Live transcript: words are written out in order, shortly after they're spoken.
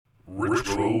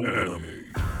Retro anime.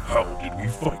 How did we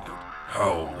find it?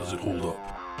 How does it hold up?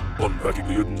 Unpacking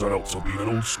the ins and outs of being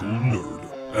an old school nerd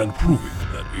and proving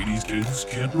that 80s kids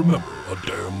can't remember a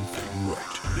damn thing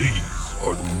right. These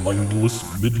are the mindless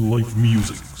midlife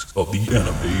musings of the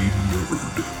anime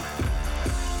nerd.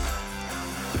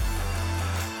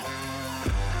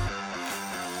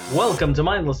 Welcome to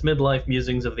Mindless Midlife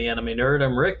Musings of the Anime Nerd.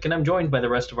 I'm Rick, and I'm joined by the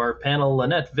rest of our panel,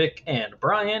 Lynette, Vic, and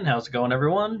Brian. How's it going,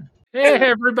 everyone? Hey,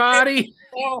 everybody!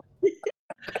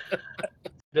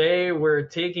 Today, we're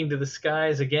taking to the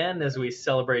skies again as we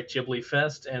celebrate Ghibli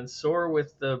Fest and soar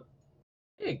with the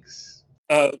pigs.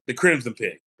 The Crimson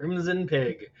Pig. Crimson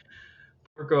Pig.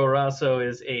 Porco Rosso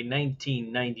is a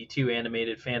 1992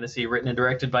 animated fantasy written and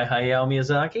directed by Hayao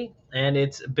Miyazaki, and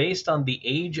it's based on The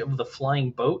Age of the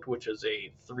Flying Boat, which is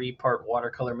a 3-part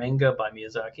watercolor manga by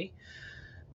Miyazaki.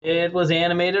 It was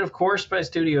animated, of course, by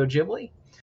Studio Ghibli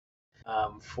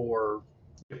for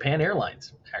Japan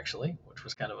Airlines, actually, which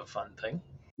was kind of a fun thing.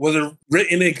 Was it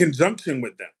written in conjunction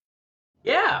with them?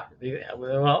 Yeah,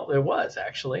 well, it was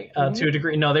actually to a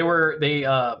degree. No, they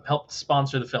helped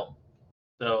sponsor the film,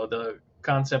 so the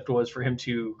concept was for him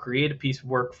to create a piece of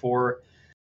work for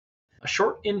a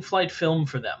short in-flight film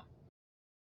for them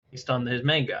based on his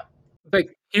manga.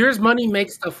 Like, here's money,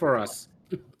 make stuff for us.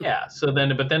 Yeah,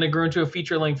 but then it grew into a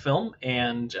feature-length film,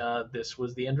 and this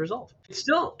was the end result. It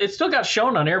still got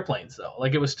shown on airplanes, though.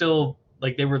 Like, it was still,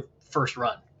 like, they were first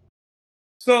run.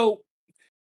 So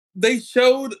they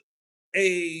showed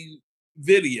a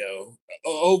video,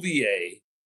 OVA,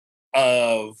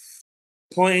 of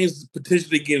planes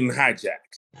potentially getting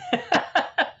hijacked.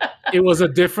 It was a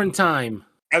different time.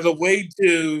 As a way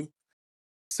to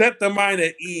set the mind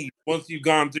at ease once you've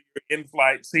gone through your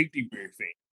in-flight safety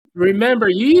briefing. Remember,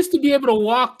 you used to be able to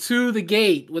walk to the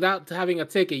gate without having a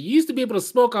ticket. You used to be able to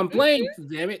smoke on planes,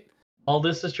 damn it. All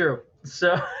this is true.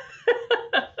 So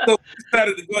we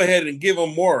decided to go ahead and give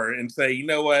them more and say, you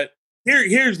know what?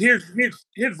 Here's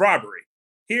robbery.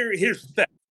 Here's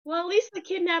theft. Well, at least the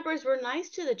kidnappers were nice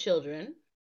to the children.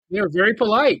 They were very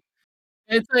polite.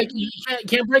 It's like you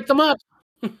can't break them up.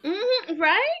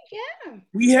 Right? Yeah.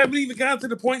 We haven't even gotten to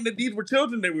the point that these were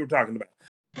children that we were talking about.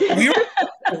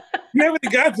 We haven't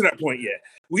gotten to that point yet.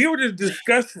 We were just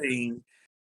discussing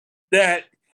that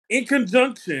in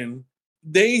conjunction,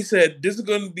 they said this is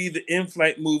going to be the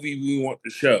in-flight movie we want to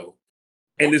show.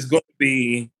 And it's going to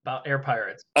be about air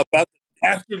pirates. About the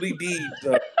dastardly deeds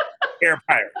of air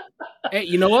pirates. Hey,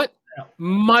 you know what?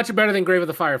 Much better than Grave of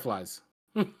the Fireflies.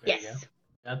 Yes.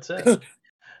 That's it.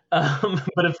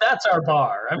 But if that's our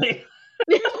bar, I mean...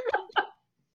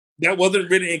 That wasn't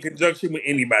written in conjunction with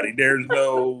anybody. There's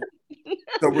no...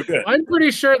 So we're good. I'm pretty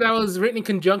sure that was written in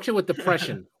conjunction with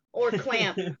Depression. Or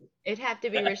Clamp. It'd have to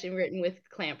be written with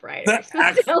Clamp writers.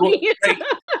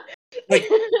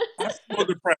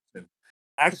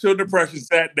 Actual Depression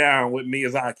sat down with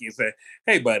Miyazaki and said,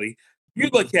 hey, buddy, you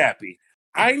look happy.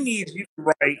 I need you to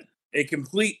write a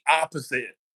complete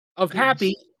opposite of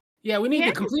happy. Yeah, we need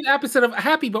the complete opposite of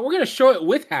happy, but we're going to show it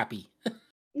with happy.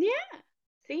 Yeah.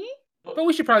 See? But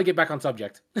we should probably get back on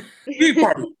subject.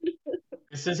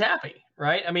 This is happy,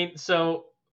 right? I mean, so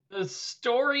the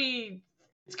story,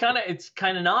 it's kind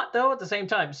of not, though, at the same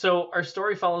time. So our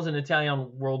story follows an Italian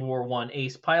World War I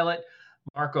ace pilot,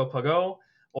 Marco Pago,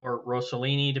 or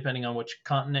Rossellini, depending on which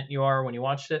continent you are when you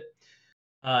watched it,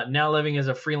 now living as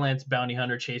a freelance bounty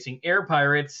hunter chasing air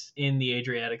pirates in the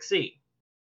Adriatic Sea.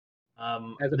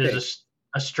 There's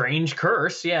a strange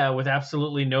curse, with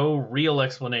absolutely no real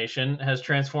explanation, has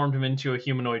transformed him into a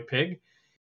humanoid pig,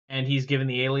 and he's given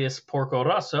the alias Porco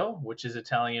Rosso, which is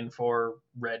Italian for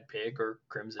red pig or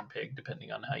crimson pig,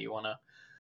 depending on how you want to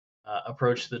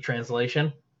approach the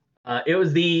translation. It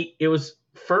was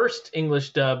first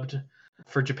English dubbed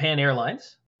for Japan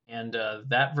Airlines, and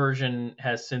that version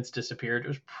has since disappeared. It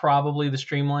was probably the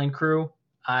Streamline crew.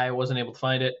 I wasn't able to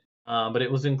find it. But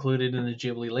it was included in the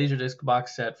Ghibli Laserdisc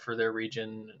box set for their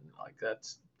region.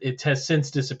 It has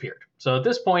since disappeared. So at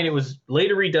this point, it was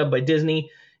later redubbed by Disney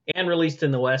and released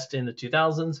in the West in the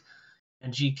 2000s.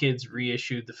 And G-Kids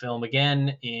reissued the film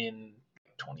again in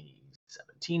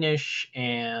 2017-ish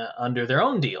and under their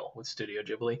own deal with Studio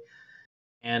Ghibli.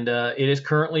 And it is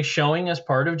currently showing as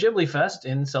part of Ghibli Fest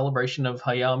in celebration of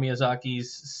Hayao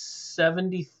Miyazaki's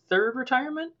 73rd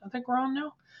retirement. I think we're on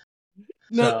now.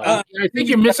 No, I think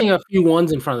you're missing a few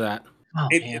ones in front of that. Oh,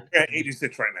 it's at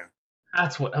 86 right now.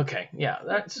 That's what. Okay, yeah.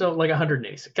 So like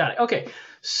 186. Got it. Okay.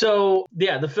 So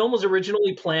yeah, the film was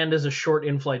originally planned as a short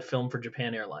in-flight film for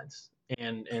Japan Airlines,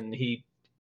 and it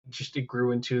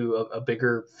grew into a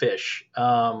bigger fish,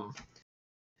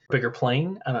 bigger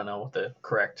plane. I don't know what the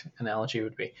correct analogy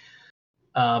would be,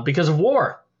 because of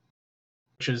war.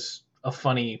 which is a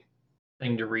funny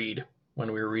thing to read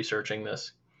when we were researching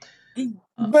this.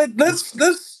 But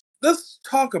let's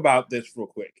talk about this real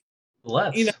quick.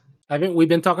 Let's. You know, Haven't we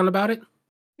been talking about it?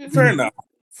 fair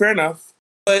enough.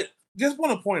 But just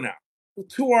want to point out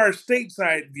to our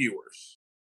stateside viewers,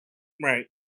 right?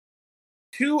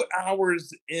 2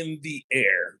 hours in the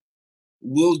air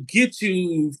will get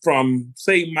you from,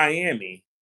 say, Miami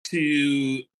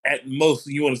to, at most,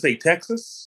 you want to say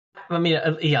Texas? I mean,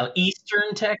 yeah,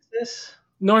 Eastern Texas.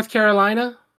 North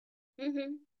Carolina?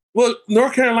 Mm-hmm. Well,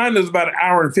 North Carolina is about an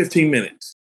hour and 15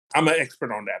 minutes. I'm an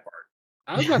expert on that part.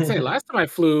 I was about to say, last time I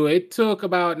flew, it took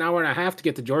about an hour and a half to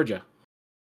get to Georgia.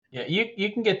 Yeah,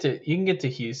 you can get to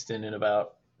Houston in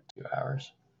about 2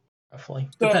 hours, roughly,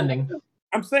 So, depending.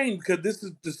 I'm saying because this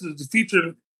is the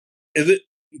feature. Is it?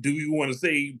 Do you want to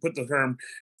say put the term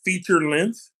feature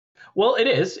length? Well, it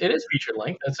is feature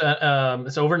length.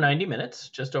 It's over 90 minutes,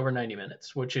 just over 90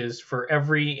 minutes, which is for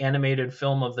every animated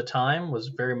film of the time was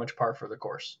very much par for the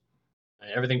course.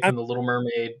 Everything from The Little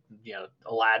Mermaid,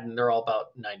 Aladdin, they're all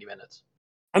about 90 minutes.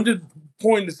 I'm just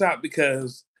pointing this out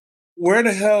because where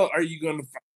the hell are you going to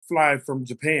fly from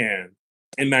Japan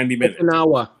in 90 minutes?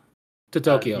 Okinawa to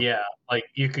Tokyo. Yeah, like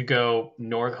you could go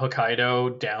north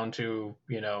Hokkaido down to,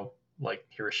 like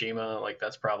Hiroshima, like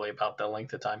that's probably about the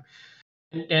length of time.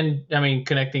 And I mean,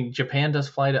 connecting Japan does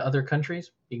fly to other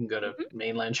countries. You can go to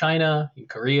mainland China,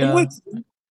 Korea.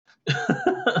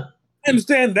 I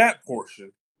understand that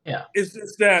portion. Yeah. It's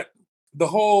just that the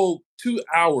whole 2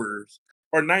 hours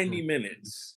or 90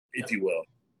 minutes, if you will,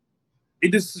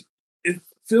 it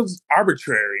feels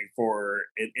arbitrary for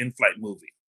an in-flight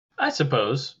movie. I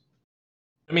suppose.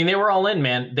 I mean, they were all in,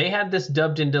 man. They had this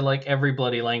dubbed into like every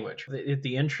bloody language.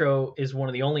 The intro is one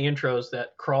of the only intros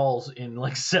that crawls in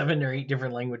like 7 or 8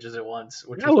 different languages at once,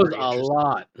 which that was a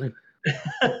lot.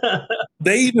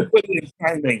 They even put it in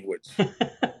sign language.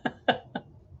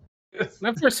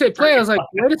 When I first hit play, I was like,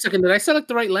 wait a second, did I select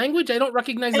the right language? I don't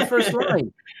recognize the first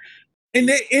line. And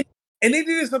they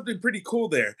did something pretty cool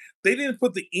there. They didn't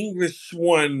put the English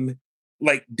one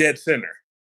like dead center.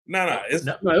 No, it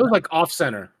was like off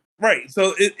center. Right.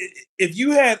 So if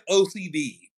you had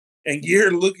OCD and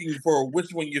you're looking for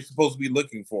which one you're supposed to be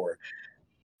looking for,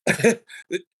 and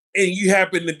you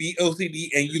happen to be OCD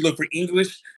and you look for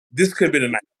English, this could have been a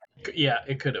nightmare. Yeah,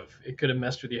 it could have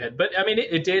messed with your head. But I mean,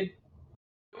 it did.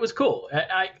 It was cool.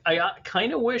 I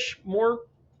kind of wish more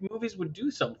movies would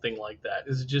do something like that.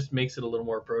 It just makes it a little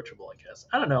more approachable, I guess.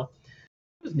 I don't know.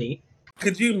 It was neat.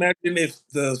 Could you imagine if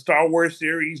the Star Wars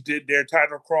series did their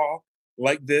title crawl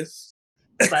like this?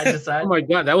 Side to side. Oh my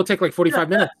god, that would take like 45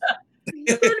 minutes.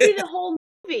 It would be the whole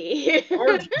movie.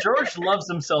 George loves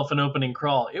himself an opening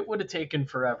crawl. It would have taken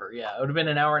forever. Yeah, it would have been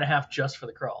an hour and a half just for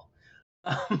the crawl.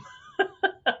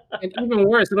 And even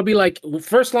worse, it'll be like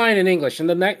first line in English, and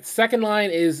the second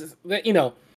line is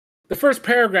the first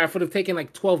paragraph would have taken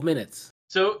like 12 minutes.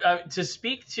 So to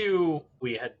speak to,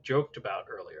 we had joked about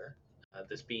earlier,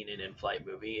 this being an in-flight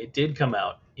movie. It did come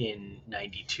out in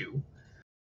 '92,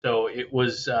 so it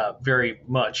was very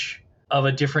much of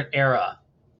a different era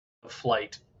of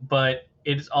flight. But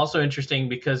it's also interesting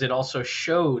because it also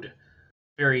showed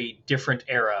very different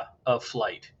era of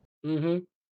flight. Mm-hmm.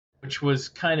 Which was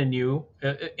kind of new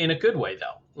in a good way,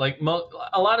 though. Like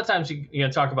a lot of times you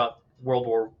talk about World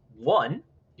War One,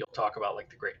 you'll talk about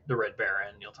like the Red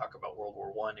Baron, you'll talk about World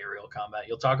War One aerial combat,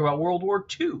 you'll talk about World War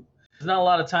Two. There's not a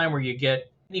lot of time where you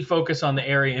get any focus on the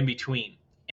area in between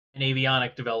and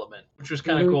avionic development, which was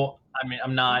kind of cool. I mean,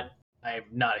 I'm not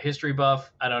a history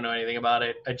buff. I don't know anything about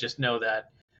it. I just know that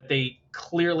they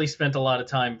clearly spent a lot of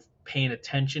time paying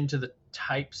attention to the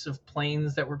types of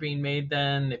planes that were being made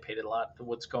then. They paid a lot to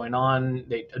what's going on.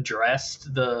 They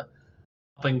addressed the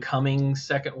up and coming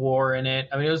second war in it.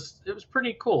 I mean, it was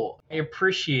pretty cool. I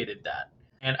appreciated that.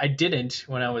 And I didn't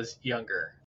when I was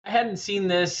younger. I hadn't seen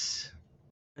this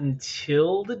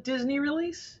until the Disney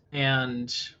release, and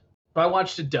so I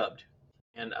watched it dubbed.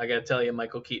 And I gotta tell you,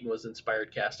 Michael Keaton was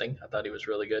inspired casting. I thought he was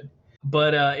really good.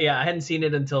 But yeah, I hadn't seen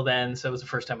it until then, so it was the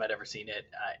first time I'd ever seen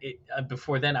it.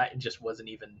 Before then, I just wasn't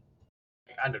even.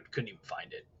 Couldn't even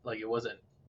find it. Like it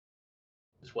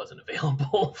just wasn't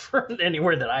available for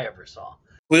anywhere that I ever saw.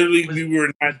 Clearly, we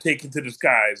were not taken to the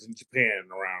skies in Japan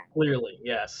around. Clearly,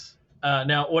 yes.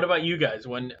 Now, what about you guys?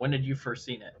 When did you first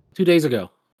seen it? 2 days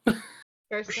ago.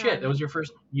 Shit, that was your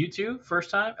first. You two, first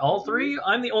time, all three.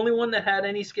 I'm the only one that had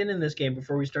any skin in this game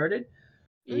before we started.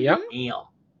 Yep. Damn. All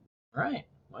right.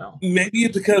 Well, maybe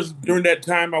it's because during that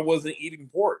time I wasn't eating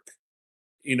pork,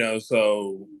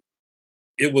 so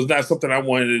it was not something I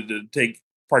wanted to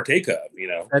partake of,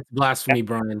 That's blasphemy,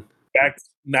 Brian.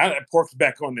 Now that pork's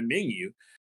back on the menu,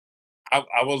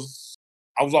 I was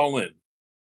I was all in.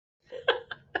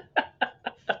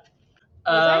 Was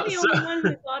I the only one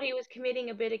who thought he was committing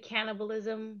a bit of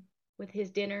cannibalism with his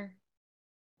dinner?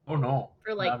 Oh no.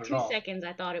 For like 2 seconds,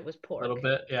 I thought it was pork. A little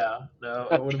bit, yeah. No,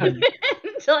 it would have been.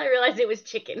 Until I realized it was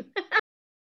chicken.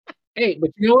 Hey, but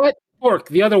you know what? Pork,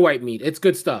 the other white meat. It's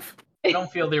good stuff. I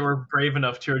don't feel they were brave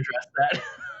enough to address that.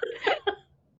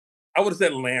 I would have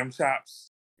said lamb chops.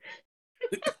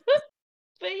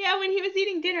 But yeah, when he was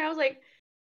eating dinner, I was like,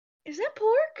 is that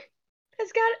pork?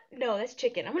 No, that's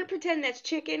chicken. I'm going to pretend that's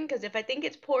chicken, because if I think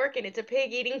it's pork and it's a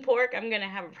pig eating pork, I'm going to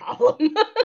have a problem.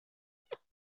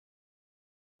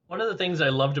 One of the things I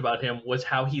loved about him was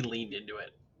how he leaned into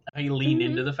it. How he leaned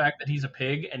into the fact that he's a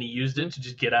pig, and he used it to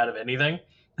just get out of anything.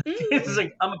 It's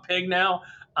like, I'm a pig now.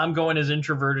 I'm going as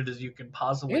introverted as you can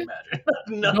possibly imagine.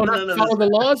 Don't have to follow the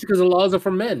laws because the laws are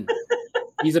for men.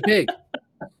 He's a pig.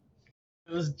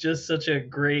 It was just such a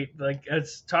great, like,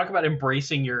 let's talk about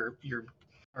embracing your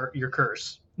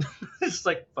curse. It's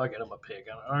like, fuck it, I'm a pig.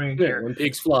 I don't even care. When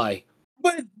pigs fly.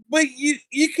 But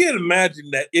you can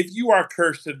imagine that if you are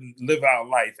cursed to live out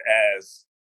life as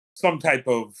some type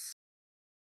of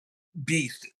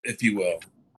beast, if you will,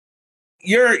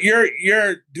 your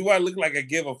do I look like I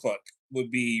give a fuck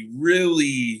would be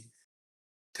really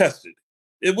tested.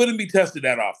 It wouldn't be tested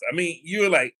that often. I mean, you're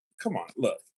like, come on,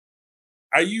 look.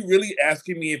 Are you really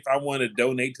asking me if I want to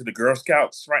donate to the Girl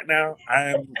Scouts right now?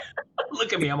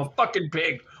 Look at me, I'm a fucking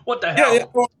pig. What the hell? Yeah,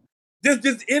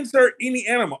 just insert any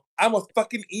animal. I'm a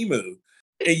fucking emu,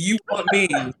 and you want me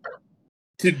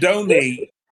to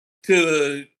donate to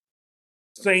the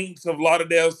Saints of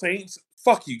Lauderdale Saints?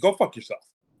 Fuck you. Go fuck yourself.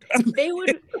 They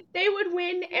would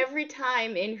win every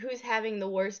time in who's having the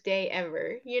worst day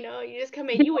ever. You know, you just come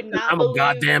in, you would not believe. I'm a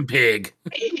goddamn pig.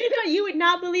 You know, you would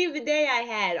not believe the day I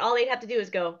had. All they'd have to do is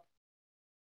go.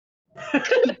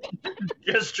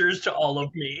 Gestures to all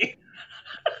of me.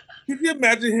 Can you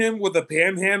imagine him with a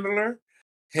panhandler?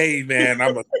 Hey man,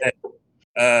 I'm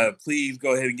a please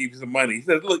go ahead and give you some money. He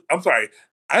says, look, I'm sorry,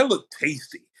 I look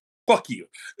tasty. Fuck you.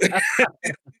 It's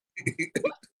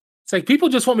like people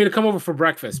just want me to come over for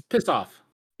breakfast. Pissed off.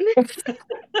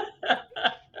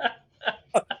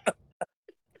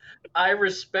 I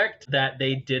respect that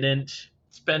they didn't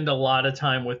spend a lot of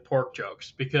time with pork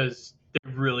jokes, because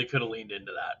they really could have leaned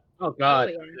into that. Oh God.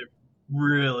 They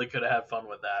really could have had fun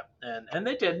with that. And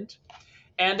they didn't.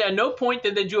 And at no point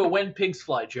did they do a when pigs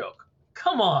fly joke.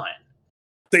 Come on.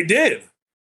 They did.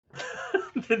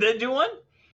 Did they do one?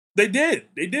 They did.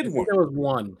 They did one. There was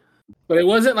one. But it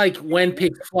wasn't like when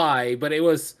pigs fly, but it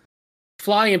was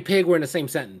fly and pig were in the same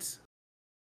sentence.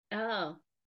 Oh.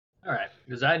 All right.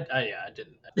 Because I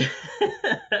didn't.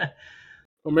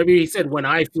 Or maybe he said when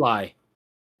I fly.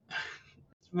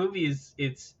 This movie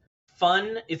it's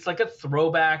fun. It's like a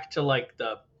throwback to like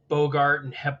the Bogart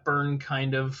and Hepburn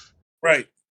kind of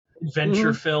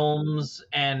adventure films,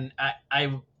 and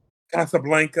I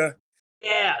Casablanca.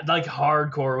 Yeah, like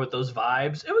hardcore with those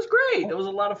vibes. It was great. It was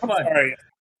a lot of fun.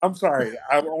 I'm sorry.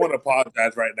 I want to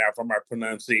apologize right now for my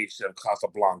pronunciation of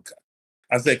Casablanca.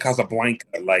 I said Casablanca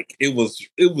like it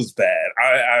was bad.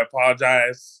 I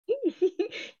apologize.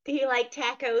 Do you like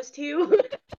tacos too?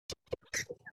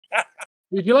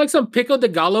 Would you like some pico de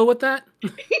gallo with that?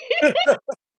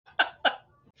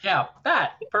 Yeah,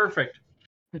 that perfect.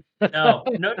 No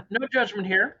judgment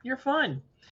here. You're fine.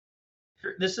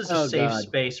 This is a safe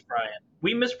space, Brian.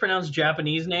 We mispronounce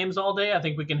Japanese names all day. I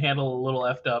think we can handle a little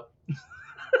effed up.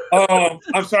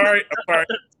 I'm sorry.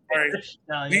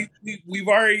 We've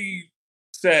already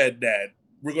said that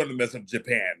we're going to mess up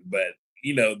Japan, but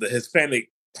you know the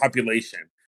Hispanic population,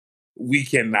 we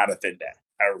cannot offend that.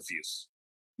 I refuse.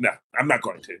 No, I'm not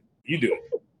going to. You do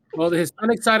it. Well, the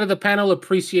Hispanic side of the panel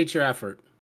appreciates your effort.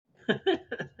 I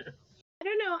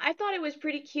don't know. I thought it was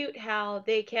pretty cute how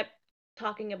they kept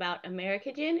talking about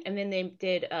American, and then they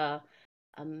did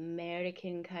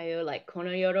American Kayo, like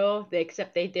Kono Yoro,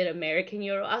 except they did American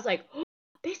Yoro. I was like, oh,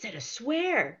 they said a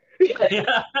swear.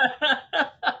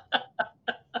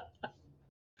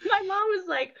 My mom was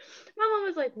like,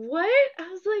 what? I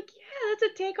was like, yeah, that's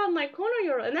a take on like Kono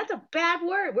Yoro, and that's a bad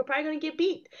word. We're probably gonna get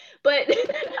beat. But I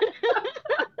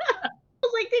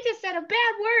was like, they just said a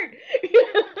bad word. You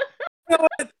know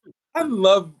what? I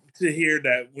love to hear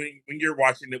that when you're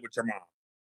watching it with your mom.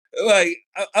 Like,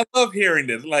 I love hearing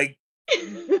this. Like,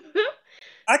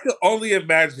 I could only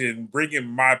imagine bringing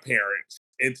my parents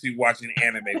into watching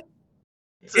anime.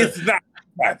 It's not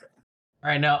private. All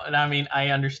right, now, I mean, I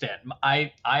understand.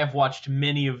 I have watched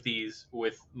many of these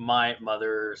with my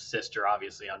mother, sister.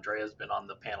 Obviously, Andrea's been on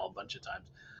the panel a bunch of times.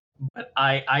 But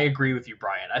I agree with you,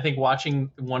 Brian. I think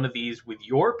watching one of these with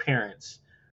your parents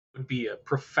would be a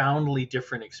profoundly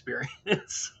different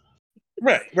experience.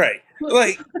 Right.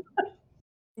 Like,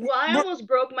 Well, I what- almost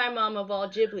broke my mom of all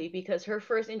Ghibli because her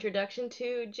first introduction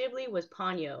to Ghibli was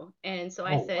Ponyo, and so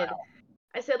I Oh, said, wow.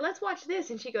 let's watch this,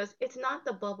 and she goes, "It's not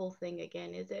the bubble thing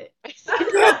again, is it?" I said,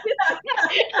 "No,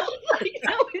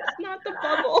 it's not the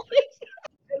bubble."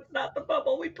 It's not the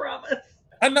bubble, we promise.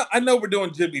 I know we're doing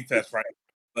Ghibli Fest right now,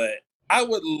 but I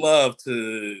would love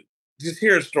to just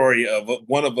hear a story of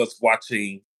one of us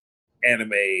watching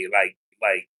anime like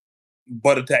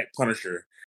Butt Attack Punisher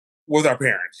with our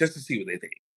parents, just to see what they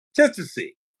think. Just to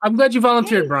see. I'm glad you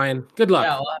volunteered, Hey. Brian. Good luck.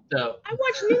 Yeah, we'll have to. I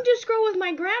watched Ninja Scroll with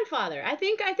my grandfather. I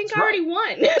think That's I already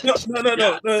won. No.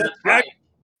 That's right.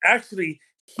 Actually,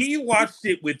 he watched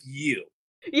it with you.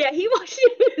 Yeah, he watched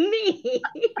it with me.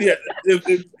 Yeah, if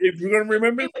you're gonna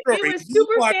remember the story, It was he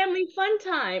super watched- family fun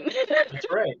time. That's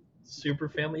right. Super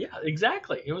family. Yeah,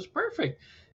 exactly. It was perfect.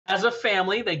 As a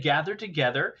family, they gathered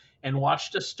together and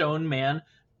watched a stone man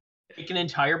take an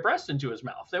entire breast into his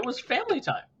mouth. It was family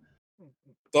time.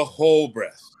 the whole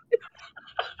breast.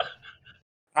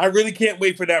 I really can't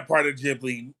wait for that part of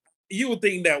Ghibli. You would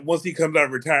think that once he comes out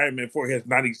of retirement for his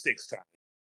 96th time,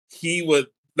 he would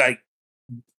like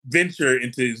venture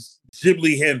into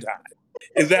Ghibli hentai.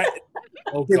 Is that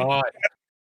Oh God,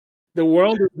 the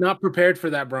world is not prepared for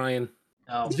that, Brian.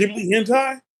 No, Ghibli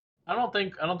hentai? I don't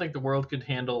think the world could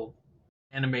handle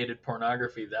animated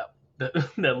pornography that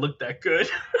looked that good.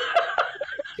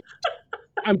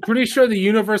 I'm pretty sure the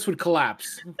universe would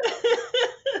collapse.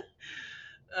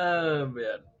 Oh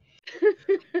man.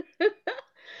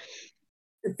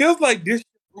 It feels like this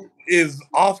is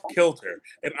off kilter,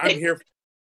 and I'm here.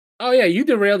 Oh yeah, you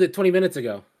derailed it 20 minutes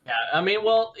ago. Yeah, I mean,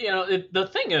 well, the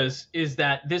thing is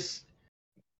that there's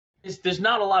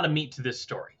not a lot of meat to this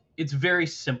story. It's very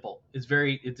simple. It's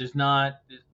not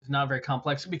very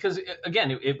complex because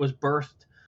again, it was birthed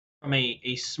from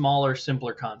a smaller,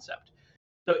 simpler concept.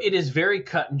 So it is very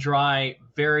cut and dry,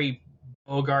 very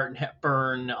Bogart and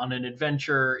Hepburn on an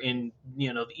adventure in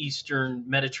the Eastern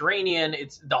Mediterranean.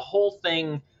 It's the whole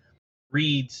thing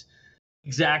reads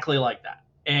exactly like that,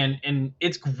 and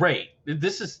it's great. The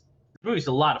movie's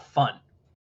a lot of fun.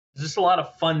 There's just a lot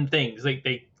of fun things.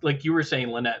 Like you were saying,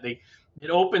 Lynette. It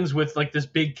opens with like this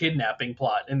big kidnapping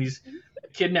plot, and these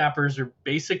kidnappers are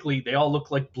basically they all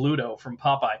look like Bluto from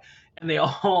Popeye, and they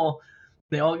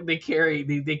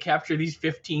capture these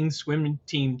 15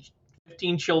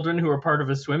 children who are part of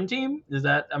a swim team. Is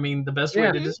that the best way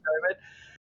Yeah. to describe it?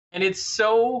 And it's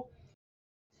so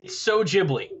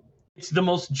Ghibli. It's the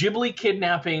most Ghibli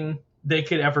kidnapping they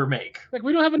could ever make. Like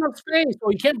we don't have enough space, so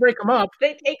we can't break them up.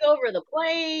 They take over the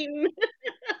plane.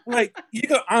 Like you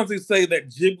can honestly say that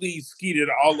Ghibli skeeted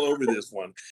all over this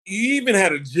one. You even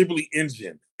had a Ghibli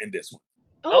engine in this one.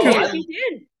 Oh, Oh, yes, I- he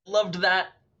did. Loved that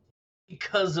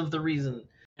because of the reason,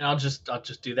 and I'll just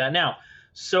do that now.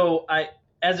 So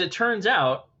as it turns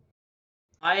out,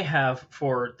 I have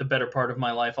for the better part of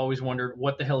my life always wondered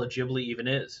what the hell a Ghibli even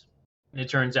is, and it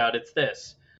turns out it's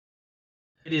this.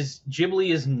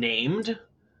 Ghibli is named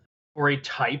for a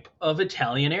type of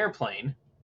Italian airplane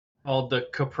called the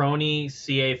Caproni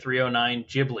CA309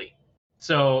 Ghibli.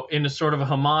 So, in a sort of a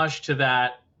homage to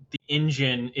that, the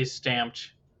engine is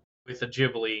stamped with a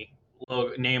Ghibli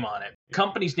logo name on it. The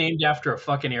company's named after a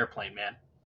fucking airplane, man.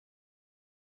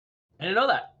 I didn't know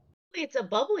that. It's a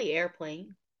bubbly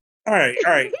airplane. All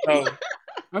right. So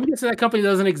I'm guessing that company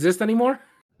doesn't exist anymore.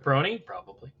 Caproni?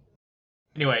 Probably.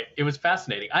 Anyway, it was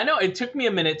fascinating. I know it took me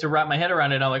a minute to wrap my head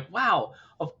around it. I'm like, wow,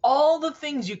 of all the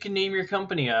things you can name your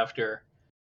company after,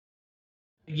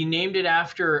 you named it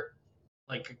after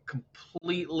like a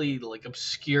completely like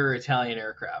obscure Italian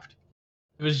aircraft.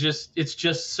 It's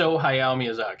just so Hayao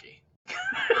Miyazaki.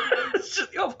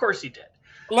 Of course he did.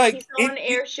 like He saw an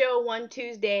air show one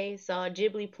Tuesday, saw a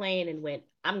Ghibli plane, and went,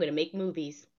 "I'm gonna make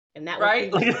movies." And that was Right?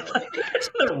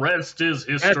 The rest is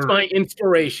history. That's my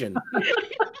inspiration.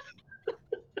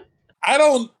 I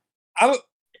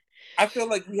feel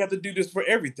like we have to do this for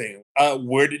everything.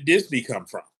 Where did Disney come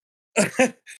from?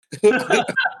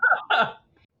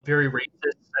 Very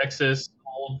racist, sexist,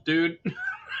 old dude.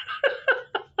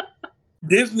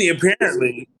 Disney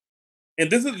apparently, and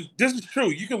this is true.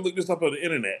 You can look this up on the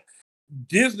internet.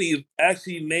 Disney is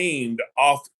actually named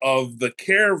off of the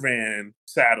caravan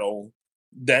saddle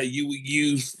that you would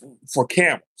use for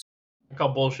camels. I call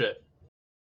bullshit.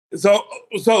 So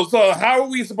how are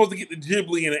we supposed to get the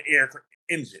Ghibli in an aircraft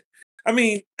engine? I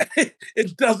mean,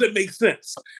 it doesn't make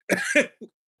sense.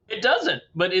 It doesn't,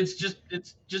 but it's just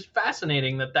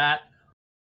fascinating that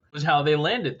was how they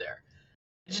landed there.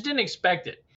 I just didn't expect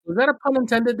it. Was that a pun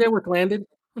intended there with landed?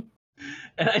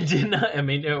 And I did not. I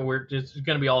mean, we're just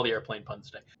going to be all the airplane puns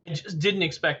today. I just didn't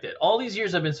expect it. All these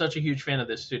years, I've been such a huge fan of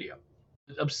this studio,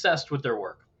 obsessed with their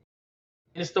work.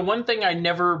 And it's the one thing I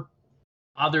never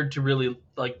bothered to really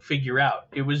like figure out.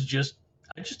 It was just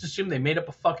I just assumed they made up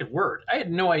a fucking word. I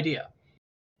had no idea.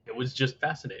 It was just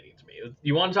fascinating to me.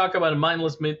 You want to talk about a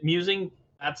mindless musing?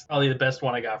 That's probably the best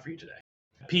one I got for you today.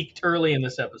 I peaked early in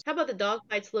this episode. How about the dog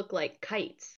fights look like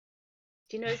kites?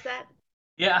 Do you notice that?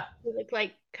 Yeah, They look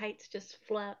like kites just just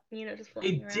flying they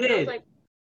around. did. I was like,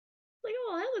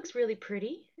 oh, that looks really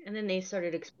pretty. And then they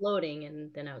started exploding,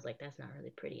 and then I was like, that's not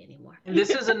really pretty anymore. And this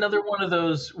is another one of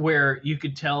those where you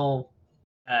could tell.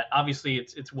 Obviously,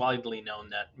 it's widely known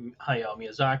that Hayao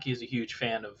Miyazaki is a huge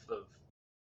fan of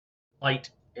light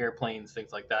airplanes,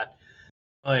 things like that.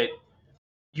 But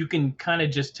you can kind of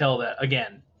just tell that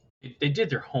again, they did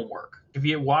their homework. If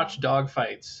you watch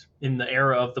dogfights in the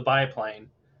era of the biplane,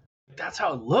 that's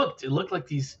how it looked. It looked like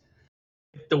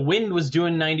the wind was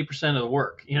doing 90% of the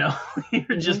work.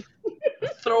 You're just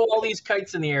throw all these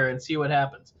kites in the air and see what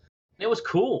happens. And it was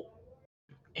cool,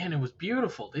 and it was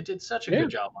beautiful. They did such a good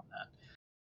job on that.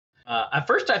 At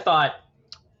first, I thought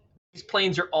these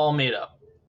planes are all made up.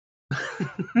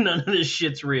 None of this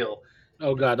shit's real.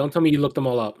 Oh God! Don't tell me you looked them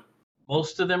all up.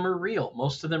 Most of them are real.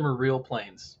 Most of them are real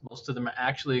planes. Most of them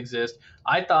actually exist.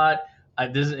 I thought,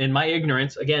 this in my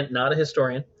ignorance, again, not a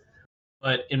historian,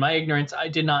 but in my ignorance, I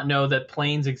did not know that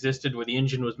planes existed where the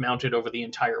engine was mounted over the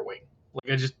entire wing.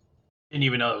 Like I just didn't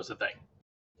even know it was a thing.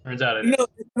 Turns out it is.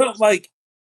 It felt like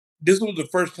this was the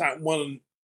first time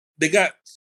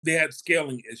they had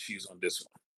scaling issues on this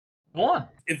one. Go on.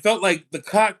 It felt like the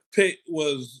cockpit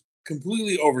was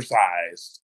completely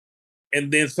oversized,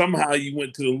 and then somehow you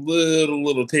went to the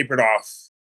little tapered off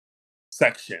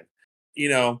section.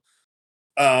 For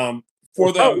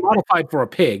the modified for a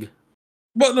pig.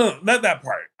 Well, no, not that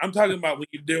part. I'm talking about when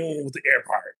you're dealing with the air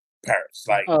parts,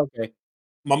 like okay,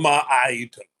 Mama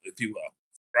Ayuto, if you will,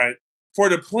 right? For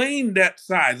the plane that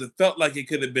size, it felt like it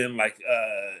could have been like,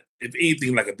 if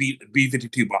anything, like a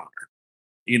B-52 bomber.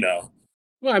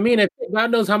 Well, I mean,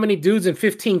 God knows how many dudes and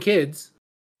 15 kids.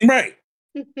 Right.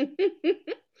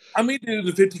 I mean, dudes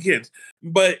and 50 kids.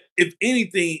 But if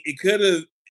anything, it could have.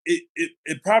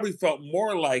 It probably felt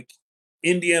more like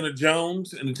Indiana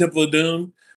Jones and the Temple of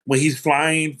Doom when he's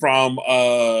flying from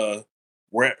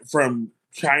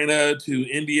China to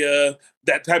India.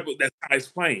 That size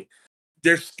plane.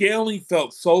 Their scaling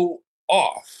felt so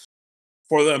off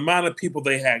for the amount of people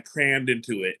they had crammed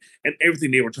into it and everything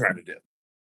they were trying to do.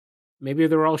 Maybe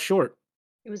they're all short.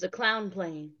 It was a clown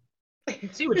plane.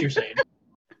 See what you're saying.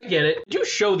 I get it. Do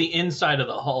show the inside of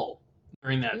the hull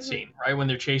during that scene, right? When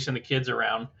they're chasing the kids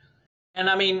around. And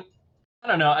I mean, I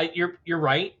don't know. You're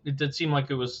right. It did seem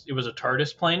like it was a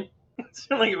TARDIS plane. It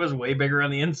seemed like it was way bigger on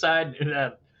the inside. It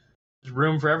had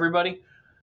room for everybody.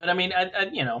 But I mean,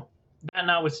 that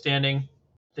notwithstanding,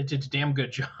 they did a damn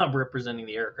good job representing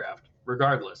the aircraft,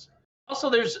 regardless. Also,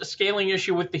 there's a scaling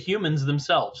issue with the humans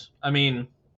themselves. I mean,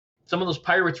 some of those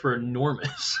pirates were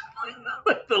enormous.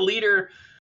 The leader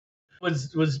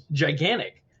was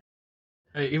gigantic.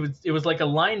 It was like a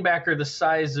linebacker the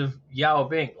size of Yao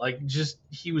Bing. Like, just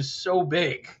he was so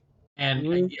big, and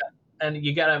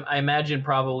you gotta, I imagine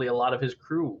probably a lot of his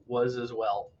crew was as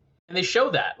well. And they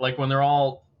show that, like when they're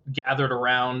all gathered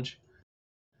around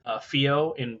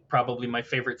Fio in probably my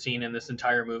favorite scene in this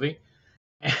entire movie.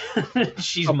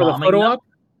 She's momming them.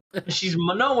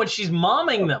 When she's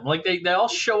momming them, like they all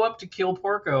show up to kill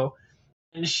Porco,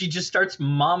 and she just starts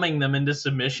momming them into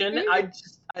submission.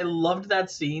 I loved that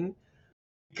scene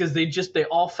because they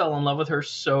all fell in love with her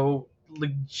so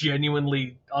like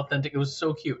genuinely authentic. It was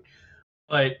so cute,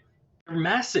 but they're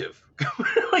massive,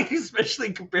 like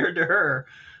especially compared to her.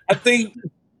 I think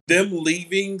them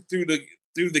leaving through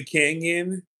the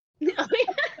canyon.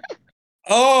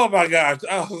 Oh my gosh!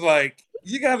 I was like,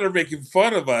 you guys are making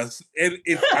fun of us, and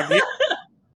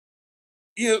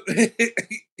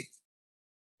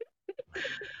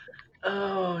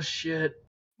Oh shit!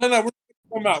 No, we're just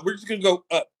gonna come out. We're just gonna go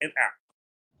up and out.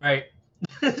 Right.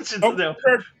 It's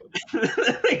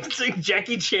like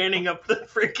Jackie Channing up the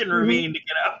freaking ravine to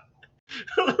get out.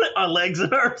 Our legs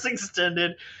and arms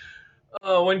extended.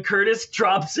 When Curtis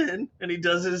drops in and he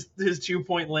does his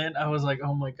 2-point land, I was like,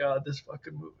 oh my god, this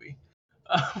fucking movie.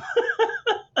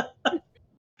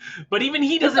 But even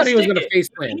he doesn't. He was gonna face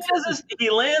plant. He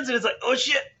lands and it's like, oh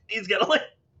shit, he's gotta like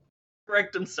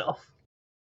correct himself.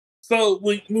 So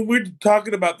when we're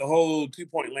talking about the whole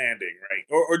 2-point landing, right,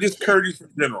 or just Curtis in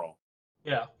general,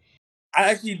 yeah, I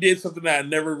actually did something that I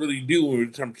never really do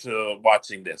in terms of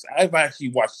watching this. I've actually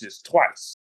watched this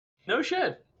twice. No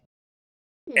shit.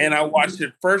 And I watched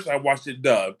it first. I watched it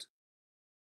dubbed,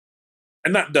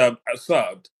 and not dubbed,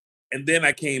 subbed, and then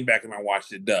I came back and I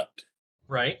watched it dubbed.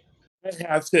 Right. I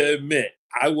have to admit,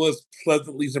 I was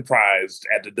pleasantly surprised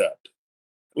at the dubbed.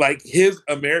 Like his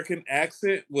American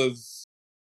accent was,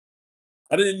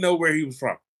 I didn't know where he was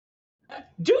from.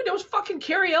 Dude, that was fucking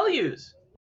Carrie Elwes.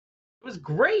 It was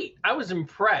great. I was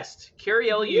impressed. Carrie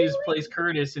Elwes plays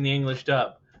Curtis in the English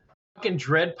dub. Fucking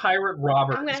Dread Pirate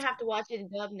Roberts. I'm gonna have to watch it in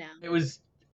dub now. It was,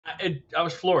 I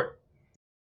was floored.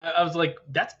 I was like,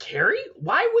 that's Carrie?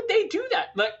 Why would they do that?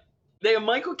 Like, they have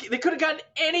Michael. They could have gotten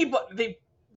anybody. They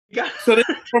got So they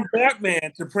went from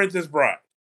Batman to Princess Bride.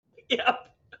 Yep.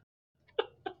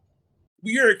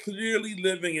 We are clearly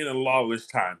living in a lawless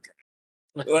time.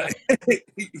 Like,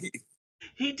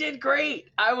 He did great.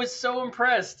 I was so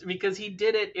impressed because he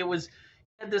did it. It was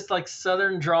had this like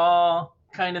Southern drawl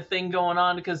kind of thing going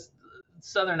on because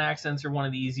Southern accents are one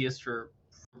of the easiest for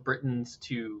Britons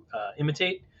to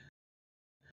imitate.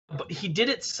 But he did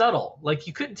it subtle. Like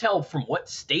you couldn't tell from what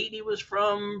state he was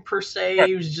from per se.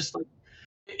 He was just like,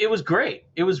 it was great.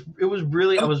 It was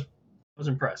really. I was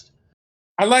impressed.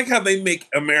 I like how they make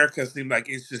America seem like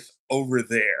it's just over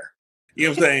there. You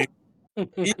know what I'm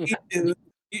saying?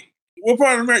 What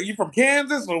part of America? You from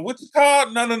Kansas or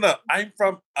Wichita? No. I'm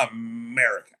from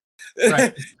America.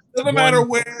 Right. Doesn't matter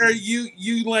where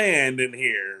you land in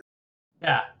here.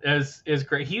 Yeah, it was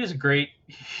great. He was great.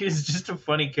 He was just a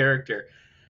funny character.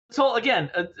 So again,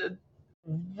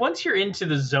 once you're into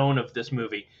the zone of this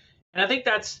movie, and I think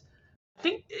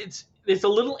it's a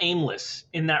little aimless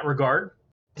in that regard.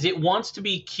 It wants to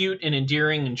be cute and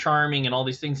endearing and charming and all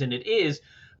these things, and it is.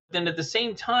 But then at the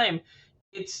same time,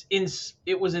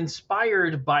 it was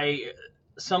inspired by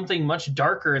something much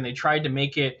darker, and they tried to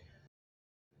make it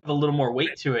have a little more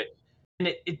weight to it, and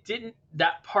it didn't.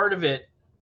 That part of it,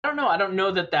 I don't know. I don't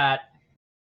know that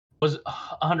was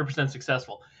 100%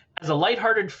 successful as a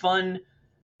lighthearted, fun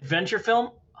adventure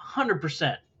film.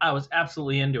 100%, I was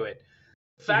absolutely into it.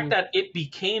 The fact that it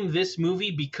became this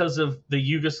movie because of the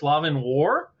Yugoslavian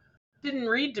war didn't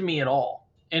read to me at all.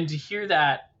 And to hear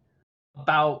that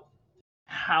about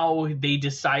how they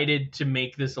decided to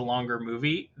make this a longer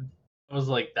movie, I was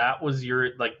like, that was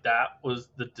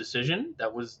the decision.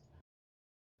 That was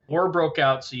war broke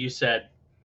out, so you said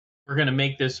we're going to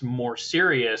make this more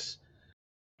serious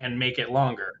and make it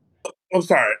longer. I'm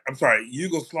sorry.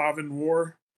 Yugoslavian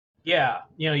war? Yeah,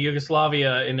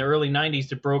 Yugoslavia in the early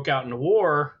 90s, it broke out into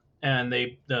war, and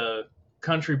the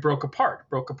country broke apart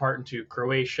into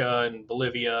Croatia and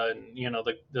Bolivia, and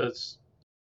those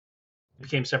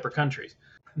became separate countries.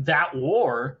 That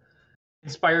war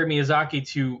inspired Miyazaki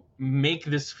to make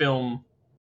this film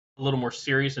a little more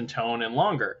serious in tone and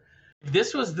longer. If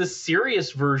this was the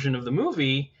serious version of the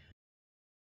movie,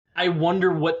 I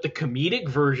wonder what the comedic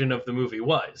version of the movie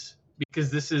was,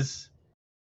 because this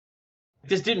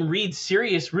didn't read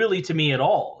serious really to me at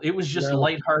all. It was just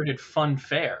lighthearted, fun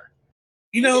fare.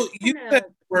 You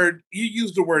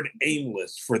used the word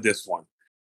aimless for this one.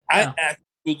 I actually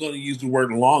was going to use the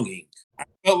word longing. I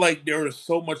felt like there was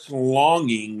so much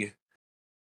longing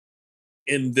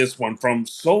in this one from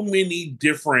so many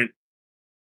different,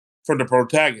 from the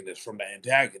protagonist, from the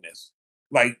antagonist.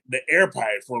 Like the air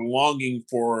pirates were longing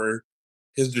for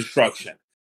his destruction.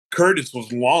 Curtis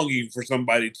was longing for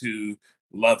somebody to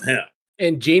love him.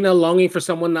 And Gina longing for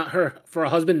for a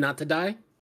husband not to die.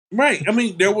 Right. I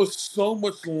mean, there was so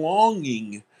much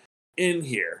longing in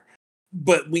here,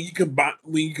 but when you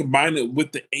combine it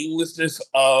with the aimlessness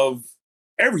of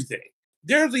everything,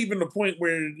 there's even a point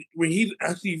where when he's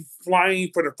actually flying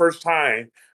for the first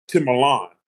time to Milan,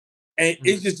 and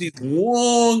it's just these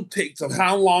long takes of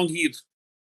how long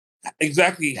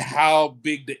exactly how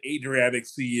big the Adriatic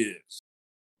Sea is,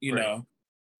 know,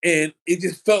 and it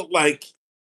just felt like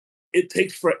it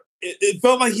takes for. It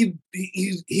felt like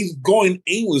he's going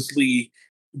aimlessly,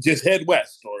 just head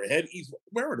west or head east,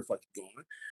 wherever the fuck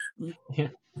he's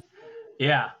going.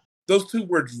 Yeah. Those two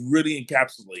words really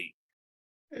encapsulate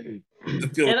the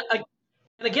feeling.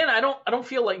 And again, I don't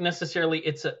feel like necessarily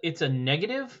it's a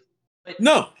negative. But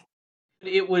no.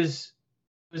 It was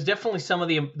definitely some of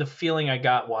the feeling I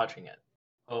got watching it.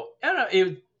 Oh, I don't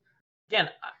know. Again,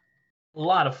 a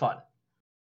lot of fun.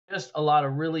 Just a lot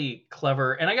of really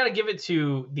clever, and I got to give it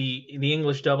to the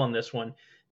English dub on this one.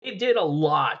 It did a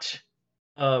lot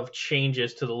of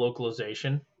changes to the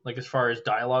localization, like as far as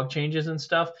dialogue changes and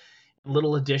stuff,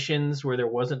 little additions where there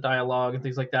wasn't dialogue and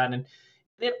things like that, and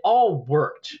it all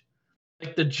worked.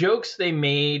 Like the jokes they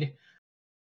made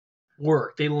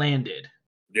worked. They landed.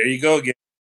 There you go again.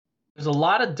 There's a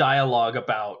lot of dialogue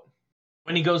about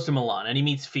when he goes to Milan and he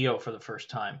meets Fio for the first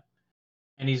time,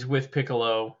 and he's with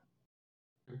Piccolo.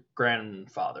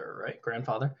 Grandfather.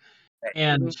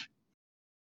 And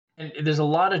And there's a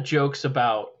lot of jokes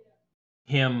about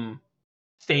him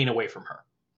staying away from her.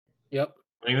 Yep.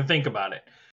 Don't even think about it.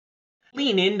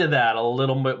 Lean into that a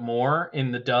little bit more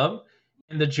in the dub,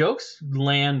 and the jokes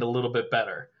land a little bit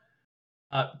better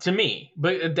to me.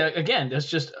 But again, that's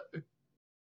just the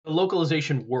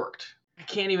localization worked. I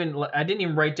didn't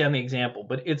even write down the example,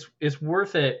 but it's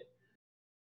worth it.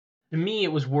 To me,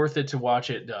 it was worth it to watch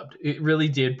it dubbed. It really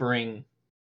did bring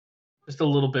just a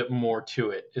little bit more to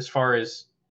it as far as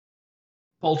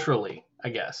culturally, I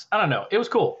guess. I don't know. It was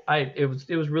cool. It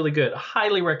was really good. I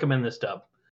highly recommend this dub.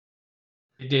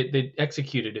 They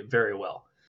executed it very well.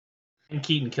 And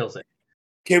Keaton kills it.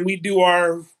 Can we do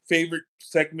our favorite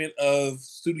segment of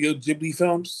Studio Ghibli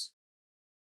films?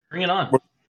 Bring it on.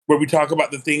 Where we talk about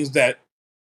the things that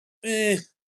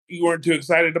you weren't too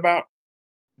excited about?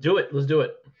 Do it. Let's do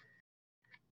it.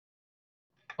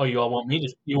 Oh, you all want me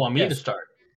to start?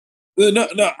 No.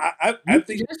 I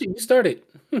think you started.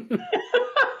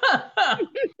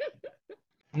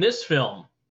 This film,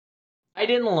 I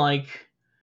didn't like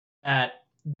that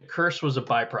the curse was a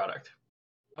byproduct.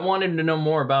 I wanted to know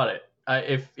more about it.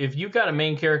 If you've got a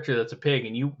main character that's a pig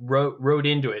and you wrote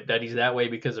into it that he's that way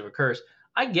because of a curse,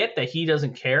 I get that he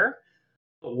doesn't care,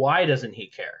 but why doesn't he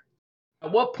care?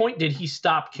 At what point did he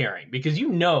stop caring? Because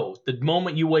the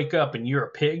moment you wake up and you're a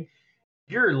pig,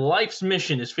 your life's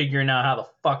mission is figuring out how the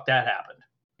fuck that happened.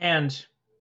 And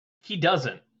he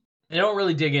doesn't. They don't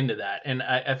really dig into that. And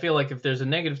I feel like if there's a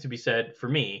negative to be said for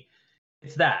me,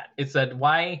 it's that. It's that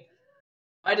why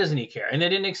doesn't he care? And they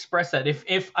didn't express that.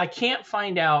 If I can't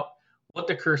find out what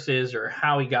the curse is or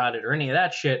how he got it or any of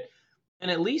that shit, then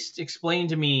at least explain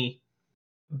to me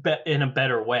in a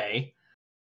better way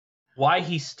why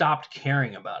he stopped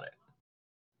caring about it.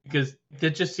 Because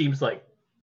that just seems like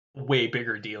a way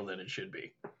bigger deal than it should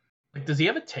be. Like, does he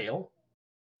have a tail?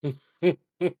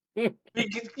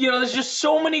 There's just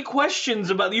so many questions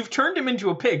about. You've turned him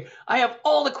into a pig. I have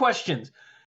all the questions.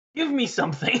 Give me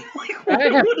something. I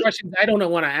have questions I don't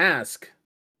want to ask.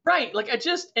 Right.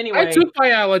 Anyway. I took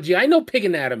biology. I know pig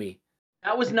anatomy.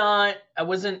 I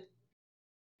wasn't.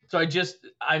 So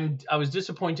I was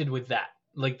disappointed with that.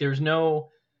 Like, there's no.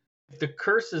 If the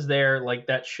curse is there, like,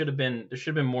 there should have been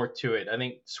more to it. I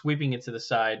think sweeping it to the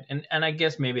side, and I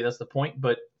guess maybe that's the point,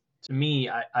 but to me,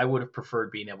 I would have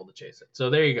preferred being able to chase it. So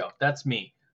there you go. That's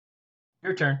me.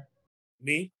 Your turn.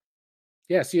 Me?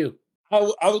 Yes, you. I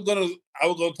was gonna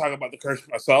talk about the curse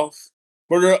myself,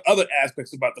 but there are other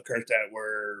aspects about the curse that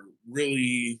were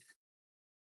really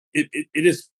it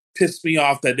just pissed me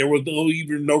off that there was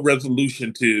no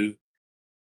resolution to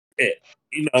it.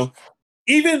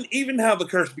 Even how the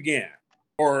curse began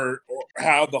or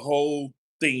how the whole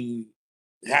thing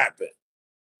happened.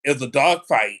 It was a dog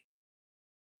fight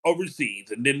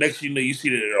overseas, and then next thing you know, you see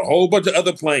that there are a whole bunch of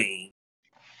other planes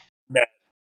that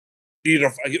these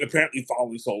are apparently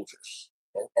fallen soldiers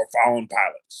or fallen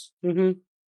pilots. Mm-hmm.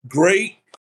 Great.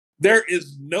 There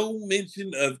is no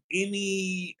mention of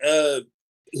any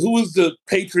who is the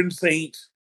patron saint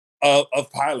of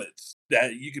pilots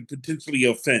that you could potentially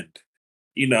offend.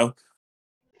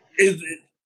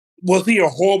 Was he a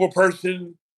horrible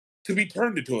person to be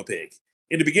turned into a pig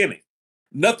in the beginning?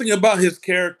 Nothing about his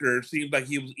character seemed like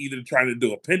he was either trying to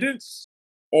do a penance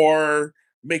or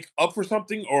make up for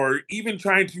something or even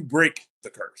trying to break the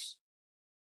curse.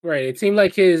 Right. It seemed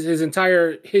like his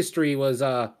entire history was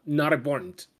not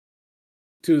important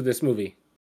to this movie,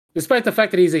 despite the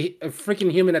fact that he's a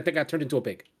freaking human that got turned into a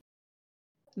pig.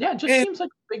 Yeah, it just seems like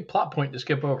a big plot point to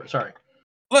skip over. Sorry.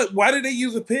 Look, why did they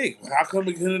use a pig? How come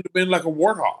it couldn't have been like a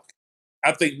warthog?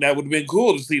 I think that would have been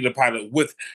cool to see the pilot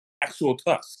with actual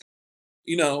tusks.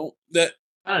 That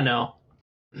I don't know.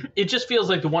 It just feels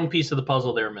like the one piece of the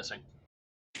puzzle they were missing.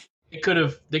 They could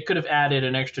have added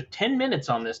an extra 10 minutes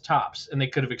on this tops, and they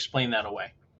could have explained that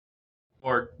away,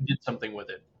 or did something with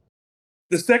it.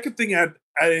 The second thing,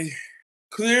 I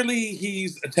clearly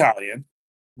he's Italian,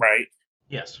 right?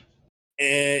 Yes.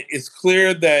 And it's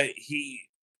clear that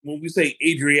when we say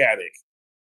Adriatic,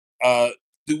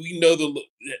 do we know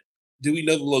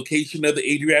the location of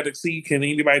the Adriatic Sea? Can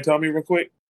anybody tell me real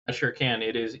quick? I sure can.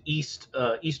 It is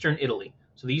eastern Italy.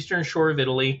 So the eastern shore of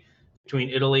Italy, between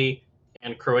Italy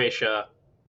and Croatia,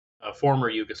 former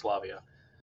Yugoslavia.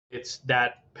 It's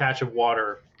that patch of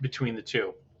water between the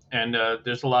two. And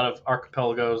there's a lot of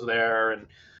archipelagos there and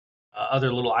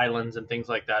other little islands and things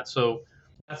like that. So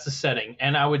that's the setting.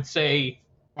 And I would say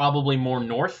probably more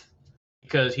north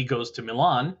because he goes to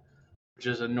Milan, which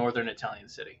is a northern Italian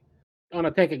city. On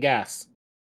a tank of gas.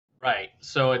 Right.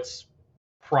 So it's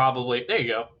probably, there you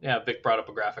go. Yeah, Vic brought up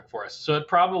a graphic for us. So it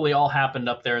probably all happened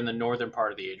up there in the northern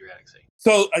part of the Adriatic Sea.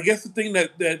 So I guess the thing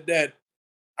that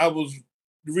I was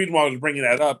the reason why I was bringing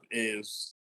that up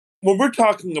is when we're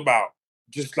talking about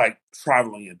just like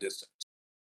traveling a distance,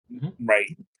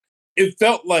 right? It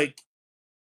felt like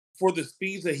for the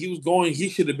speeds that he was going, he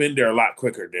should have been there a lot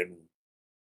quicker than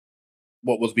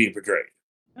what was being portrayed.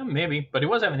 Maybe, but he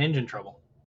was having engine trouble.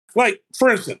 Like, for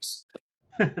instance,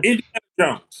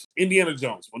 Indiana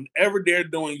Jones, whenever they're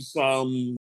doing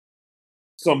some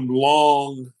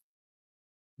long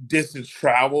distance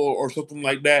travel or something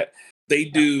like that, they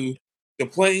do the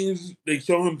planes, they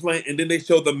show him playing, and then they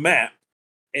show the map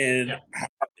and how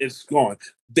it's going.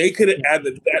 They could have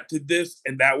added that to this,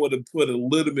 and that would have put a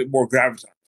little bit more gravitas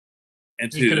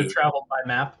into. He could have traveled by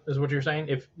map, is what you're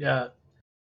saying?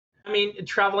 I mean,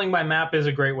 traveling by map is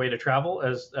a great way to travel,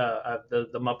 as the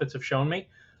Muppets have shown me.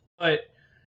 But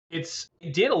it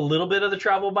did a little bit of the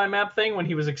travel by map thing when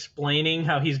he was explaining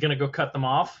how he's going to go cut them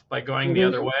off by going the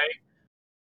other way.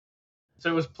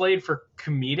 So it was played for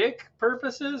comedic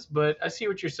purposes, but I see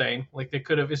what you're saying. Like, they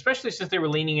could have, especially since they were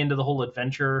leaning into the whole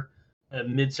adventure,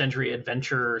 mid-century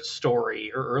adventure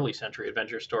story, or early century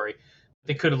adventure story.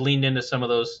 They could have leaned into some of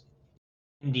those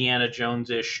Indiana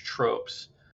Jones-ish tropes.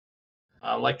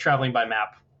 Like traveling by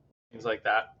map, things like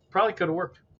that. Probably could have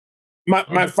worked. My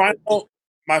final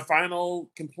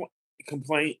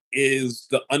complaint is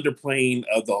the underplaying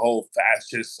of the whole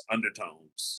fascist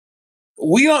undertones.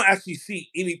 We don't actually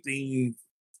see anything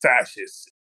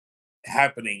fascist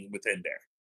happening within there.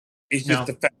 It's just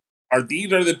the fact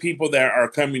these are the people that are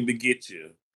coming to get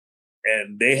you,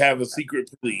 and they have a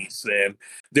secret police, and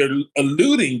they're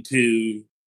alluding to,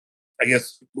 I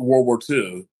guess, World War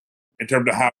II in terms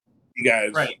of how you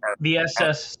guys are. The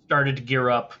SS started to gear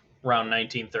up around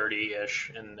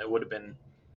 1930-ish, and it would have been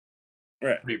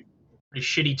pretty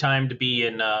shitty time to be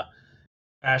in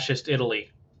fascist Italy.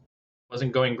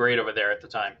 Wasn't going great over there at the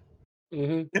time.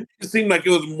 It seemed like it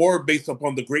was more based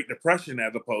upon the Great Depression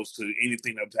as opposed to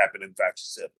anything that was happening in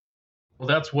fascist Italy. Well,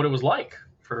 that's what it was like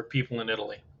for people in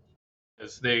Italy.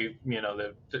 As they,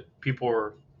 the people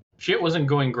were, shit wasn't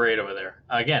going great over there.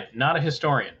 Again, not a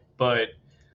historian, but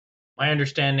my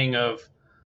understanding of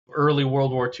early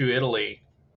World War II Italy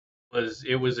was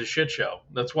it was a shit show.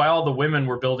 That's why all the women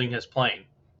were building his plane,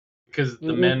 because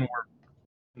the men were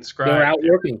inscribed. They were out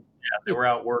working. Yeah, they were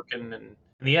out working, and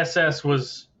the SS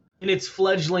was in its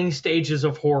fledgling stages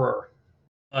of horror,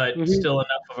 but still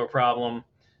enough of a problem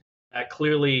that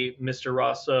clearly Mr.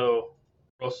 Rosso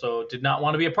did not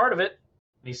want to be a part of it.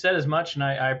 And he said as much, and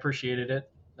I appreciated it.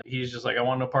 He's just like, I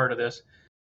want no part of this.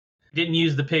 He didn't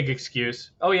use the pig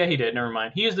excuse. Oh, yeah, he did. Never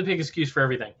mind. He used the pig excuse for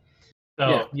everything.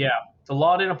 So, the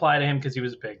law didn't apply to him because he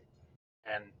was a pig.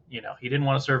 And, he didn't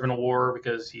want to serve in a war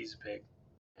because he's a pig.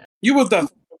 Yeah. You would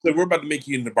thought we're about to make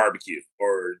you into barbecue,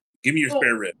 or give me your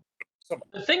spare rib.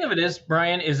 The thing of it is,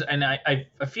 Brian, and I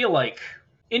feel like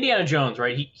Indiana Jones,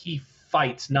 right? He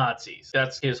fights Nazis.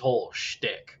 That's his whole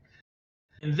shtick.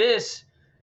 In this,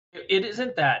 it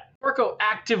isn't that. Porco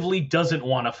actively doesn't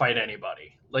want to fight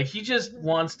anybody. Like, he just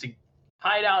wants to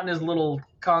hide out in his little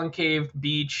concave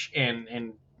beach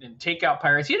and take out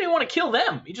pirates. He didn't want to kill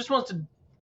them. He just wants to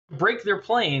break their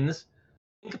planes,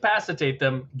 incapacitate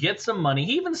them, get some money.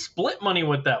 He even split money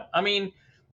with them. I mean,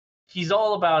 he's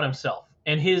all about himself.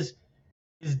 And his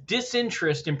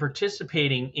disinterest in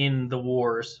participating in the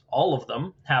wars, all of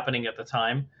them happening at the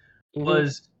time,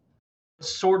 was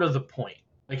sort of the point.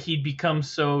 Like, he'd become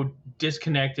so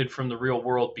disconnected from the real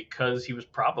world because he was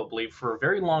probably, for a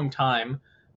very long time,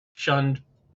 shunned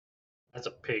as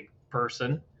a pig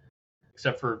person,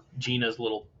 except for Gina's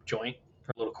little joint,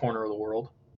 her little corner of the world.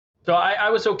 So I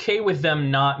was okay with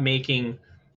them not making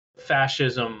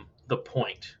fascism the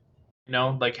point.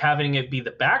 Like having it be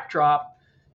the backdrop.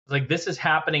 Like, this is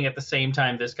happening at the same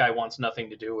time this guy wants nothing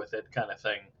to do with it, kind of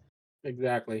thing.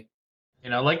 Exactly.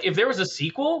 Like, if there was a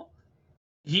sequel,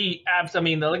 by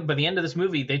the end of this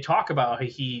movie, they talk about how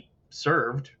he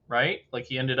served, right? Like,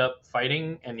 he ended up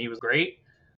fighting and he was great.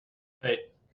 But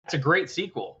it's a great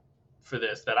sequel for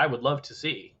this that I would love to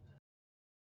see.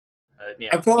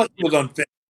 I feel like it was unfair.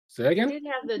 Say again? It did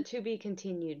have the to be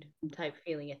continued type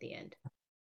feeling at the end.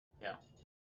 Yeah.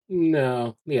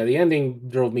 No. Yeah, the ending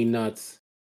drove me nuts.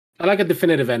 I like a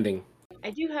definitive ending. I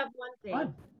do have one thing.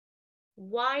 What?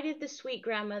 Why did the sweet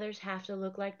grandmothers have to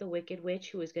look like the Wicked Witch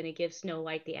who was going to give Snow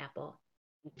White the apple?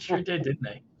 Sure did, didn't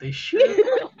they? They should have.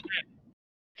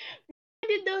 Why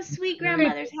did those sweet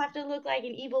grandmothers have to look like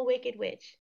an evil Wicked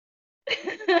Witch?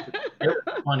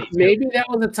 Funny. Maybe that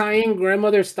was a tie-in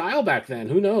grandmother style back then.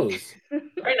 Who knows?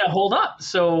 Right, now hold up.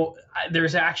 So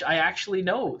I actually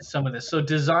know some of this. So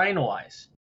design-wise,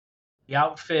 the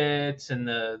outfits and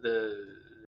the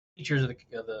features of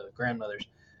the grandmothers,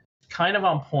 kind of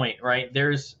on point, right?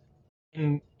 There's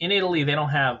in Italy, they don't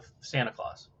have Santa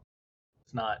Claus.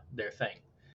 It's not their thing.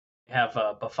 They have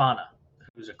Befana,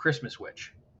 who's a Christmas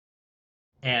witch,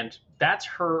 and that's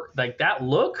her. Like that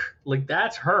look, like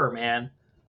that's her, man.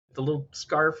 The little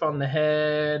scarf on the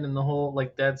head and the whole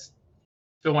like that's.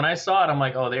 So when I saw it, I'm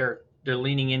like, oh, they're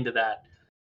leaning into that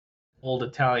old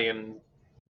Italian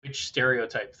witch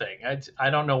stereotype thing. I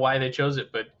don't know why they chose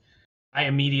it, but I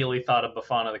immediately thought of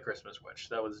Befana the Christmas Witch.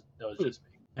 That was just me.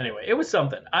 Anyway, it was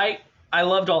something. I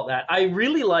loved all that. I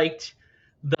really liked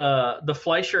the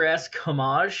Fleischer-esque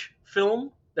homage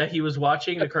film that he was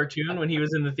watching, the cartoon, when he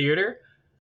was in the theater.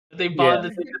 They bought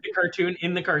the cartoon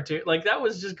in the cartoon. Like, that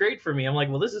was just great for me. I'm like,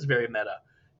 well, this is very meta.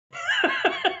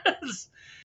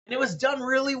 And it was done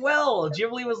really well.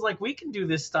 Ghibli was like, we can do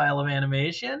this style of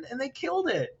animation, and they killed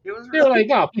it. They were like,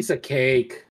 oh, piece of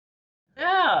cake.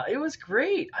 Yeah, it was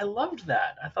great. I loved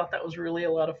that. I thought that was really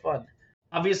a lot of fun.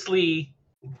 Obviously,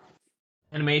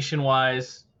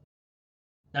 animation-wise,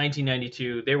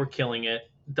 1992, they were killing it.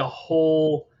 The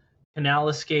whole canal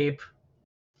escape,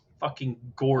 fucking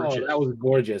gorgeous. Oh, that was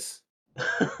gorgeous.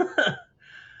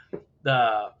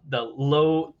 the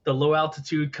low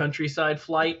altitude countryside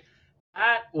flight,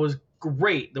 that was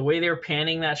great. The way they were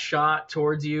panning that shot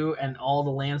towards you and all the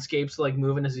landscapes like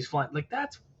moving as he's flying, like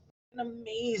that's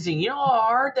amazing. You know how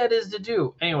hard that is to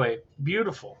do. Anyway,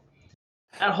 beautiful.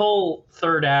 That whole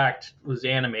third act was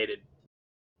animated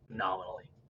phenomenally.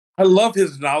 I love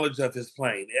his knowledge of his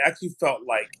plane. It actually felt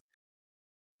like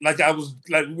I was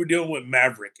like we were dealing with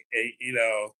Maverick.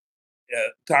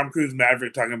 Tom Cruise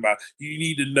Maverick talking about you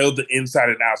need to know the inside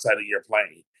and outside of your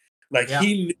plane. Like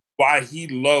he knew why he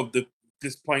loved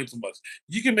this plane so much.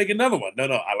 You can make another one. No,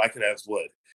 I like it as wood.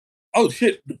 Oh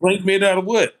shit, the plane's made out of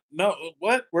wood. No,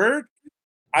 what word?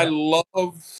 I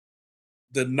love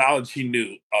the knowledge he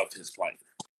knew of his plane.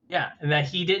 Yeah, and that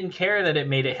he didn't care that it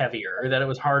made it heavier or that it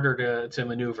was harder to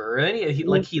maneuver. Or he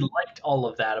liked all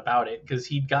of that about it because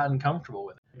he'd gotten comfortable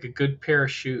with it. Like a good pair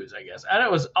of shoes, I guess. And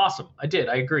it was awesome. I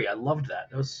agree. I loved that.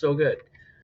 It was so good.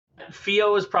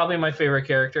 Fio is probably my favorite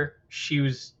character. She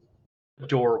was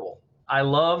adorable. I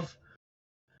love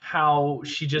how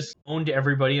she just owned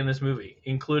everybody in this movie,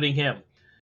 including him.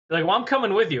 Like, well, I'm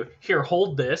coming with you. Here,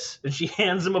 hold this. And she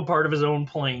hands him a part of his own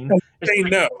plane. Say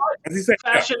no.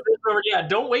 Fashion over. Yeah,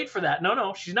 don't wait for that.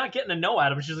 No. She's not getting a no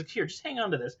out of it. She's like, here, just hang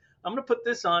on to this. I'm going to put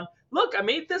this on. Look, I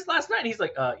made this last night. And he's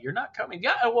like, you're not coming.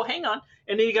 Yeah, well, hang on.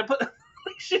 And then you got to put...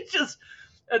 she just...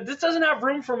 this doesn't have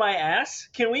room for my ass.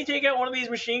 Can we take out one of these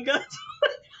machine guns?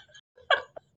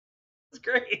 It's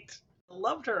great. I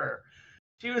loved her.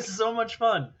 She was so much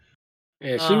fun.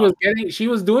 Yeah, she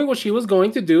was doing what she was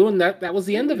going to do, and that was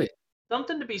the end of it.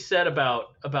 Something to be said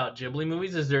about Ghibli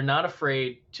movies is they're not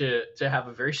afraid to have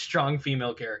a very strong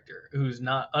female character who's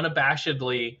not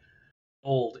unabashedly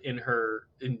bold in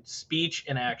speech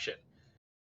and action.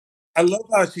 I love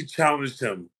how she challenged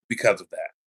him because of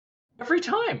that. Every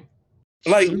time.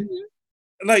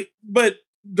 But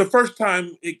the first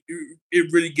time it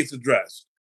really gets addressed.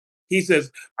 He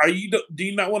says, do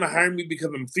you not want to hire me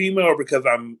because I'm female or because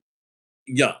I'm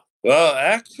young? Well,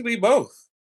 actually, both.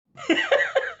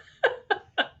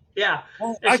 Yeah.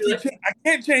 Well, I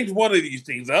can't change one of these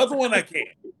things. The other one I can.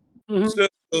 Mm-hmm. So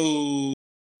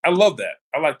I love that.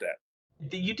 I like that.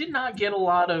 You did not get a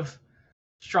lot of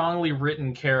strongly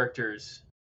written characters,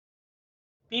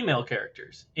 female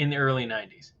characters, in the early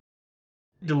 90s.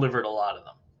 Delivered a lot of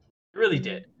them. It really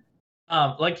did.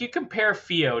 Like you compare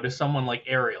Fio to someone like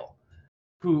Ariel,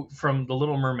 who from The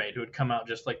Little Mermaid, who had come out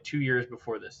just like 2 years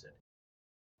before this did.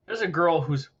 There's a girl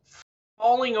who's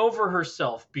falling over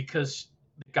herself because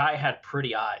the guy had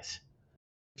pretty eyes.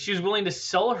 She was willing to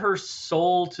sell her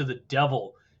soul to the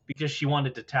devil because she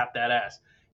wanted to tap that ass.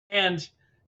 And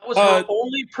that was her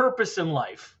only purpose in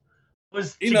life,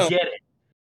 was to get it.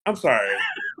 I'm sorry.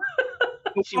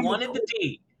 She wanted the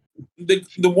D.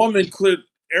 The woman,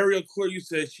 Ariel clearly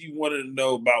said she wanted to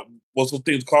know about what's some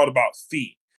things called about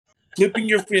feet. Flipping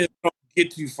your fins don't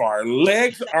get too far.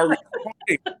 Legs are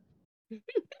required.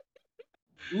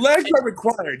 Legs are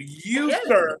required. You,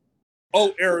 sir,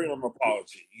 owe Ariel an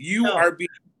apology. You are being...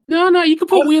 No, you can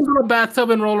put wheels on a bathtub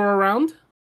and roll her around.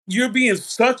 You're being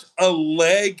such a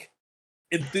leg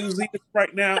enthusiast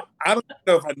right now. I don't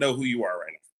know if I know who you are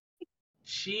right now.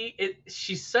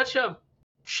 She's such a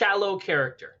shallow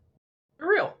character. For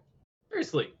real.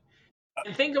 Seriously.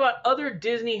 And think about other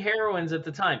Disney heroines at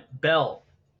the time. Belle.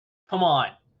 Come on.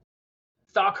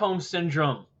 Stockholm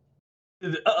Syndrome.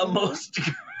 Most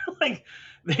like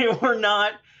they were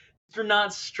not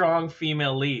strong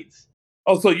female leads.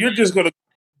 Oh, so you're just going to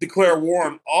declare war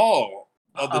on all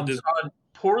of the Disney... on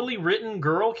poorly written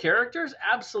girl characters?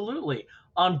 Absolutely.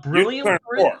 on brilliant turn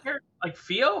four. like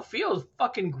Fio. Fio is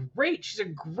fucking great. She's a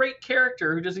great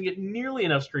character who doesn't get nearly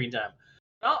enough screen time.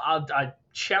 I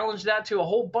challenge that to a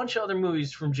whole bunch of other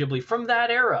movies from Ghibli from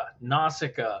that era.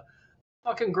 Nausicaa,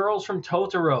 fucking Girls from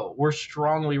Totoro were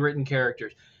strongly written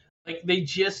characters. Like they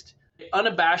just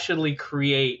unabashedly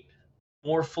create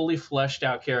more fully fleshed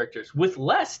out characters with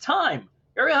less time.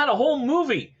 Ariel had a whole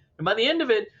movie, and by the end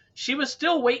of it, she was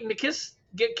still waiting to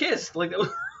get kissed. Like that was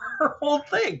her whole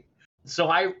thing. So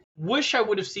I wish I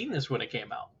would have seen this when it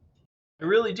came out. I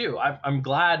really do. I'm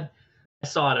glad I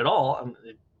saw it at all.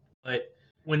 But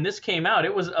when this came out,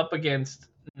 it was up against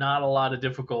not a lot of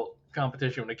difficult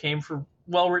competition when it came for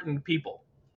well-written people,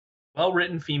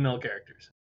 well-written female characters.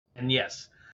 And yes,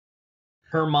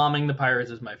 her momming the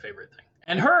pirates is my favorite thing.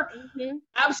 And her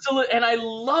absolute, and I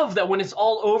love that when it's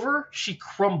all over, she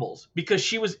crumbles because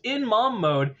she was in mom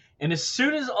mode, and as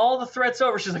soon as all the threat's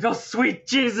over, she's like, "Oh sweet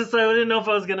Jesus, I didn't know if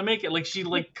I was gonna make it." Like she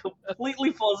like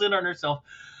completely falls in on herself,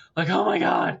 like, "Oh my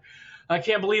god, I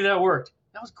can't believe that worked."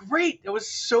 That was great. That was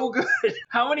so good.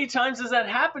 How many times has that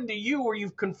happened to you where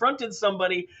you've confronted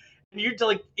somebody and you're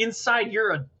like inside,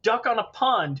 you're a duck on a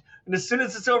pond, and as soon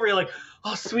as it's over, you're like,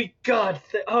 "Oh sweet God,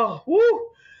 oh woo."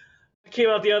 I came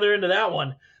out the other end of that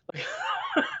one. Like,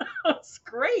 that's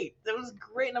great. That was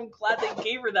great, and I'm glad they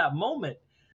gave her that moment.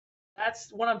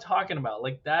 That's what I'm talking about.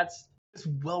 Like that's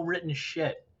well-written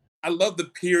shit. I love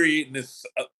the periodness.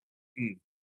 I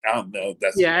don't know.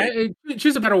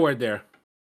 Choose a better word there.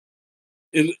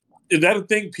 Is that a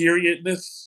thing?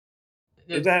 Periodness.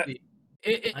 Is that?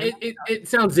 It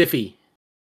sounds iffy.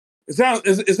 It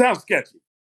sounds sketchy.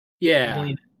 Yeah.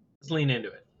 Let's lean into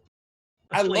it.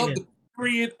 I love the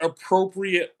period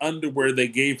appropriate underwear they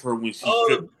gave her when she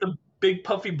should. The big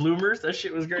puffy bloomers. That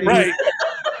shit was great. Right.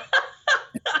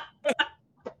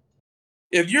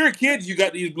 If you're a kid, you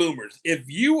got these bloomers. If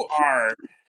you are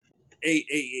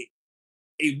a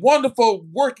wonderful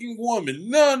working woman,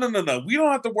 no. We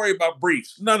don't have to worry about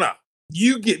briefs. No.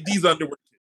 You get these underwear.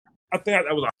 I think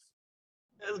that was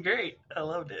awesome. That was great. I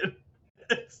loved it.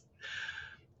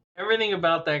 Everything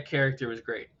about that character was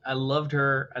great. I loved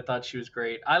her. I thought she was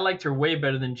great. I liked her way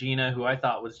better than Gina, who I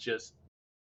thought was just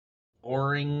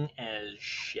boring as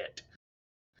shit.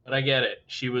 But I get it.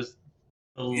 She was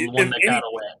the one that got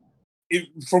away.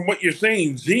 From what you're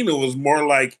saying, Gina was more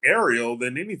like Ariel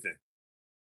than anything.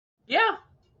 Yeah.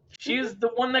 She was the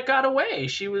one that got away.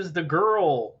 She was the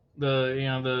girl,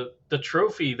 the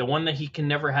trophy, the one that he can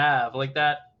never have. Like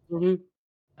that. Mm-hmm.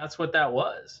 That's what that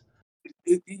was.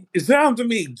 It sounds to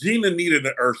me Gina needed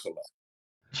an Ursula.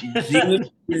 She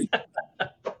needed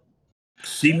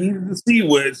to see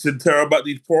what's to tell about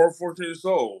these poor fortunate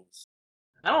souls.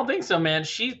 I don't think so, man.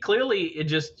 She clearly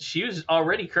she was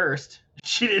already cursed.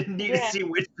 She didn't need to see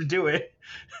which to do it.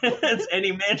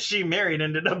 Any man she married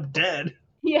ended up dead.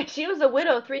 Yeah, she was a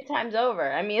widow 3 times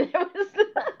over. I mean, there was.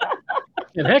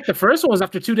 And heck, the first one was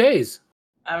after 2 days.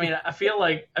 I mean, I feel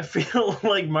like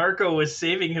Marco was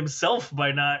saving himself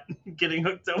by not getting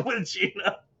hooked up with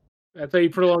Gina. That's how you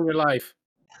prolong your life.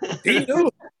 He knew.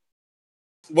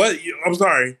 What? I'm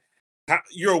sorry.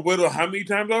 You're a widow how many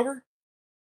times over?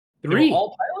 3. They were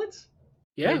all pilots?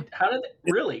 Yeah. How did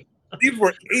they really? These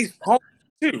were ace homes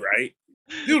too, right?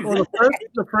 Dude, well,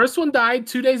 the first one died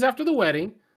 2 days after the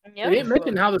wedding. Yep. They didn't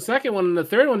mention how the second one and the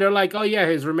third one, they're like, oh yeah,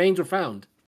 his remains were found.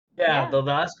 Yeah, the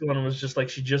last one was just like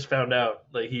she just found out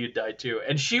like he had died too,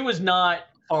 and she was not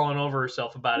falling over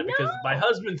herself about it because by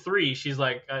husband 3, she's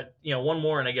like, one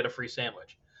more and I get a free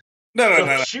sandwich.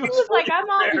 No. She was like,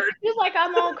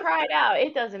 I'm all cried out.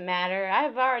 It doesn't matter.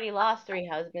 I've already lost 3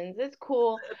 husbands. It's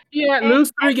cool. Yeah,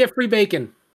 lose 3, get free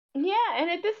bacon. Yeah, and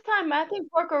at this time, I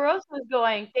think Porco Rosso was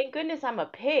going, thank goodness I'm a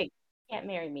pig. You can't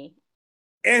marry me.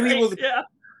 And he was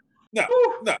No.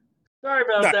 Sorry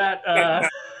about that. I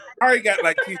already got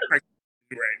like 2 strikes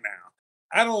right now.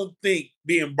 I don't think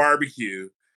being barbecue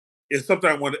is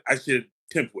something I should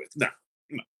tempt with. No.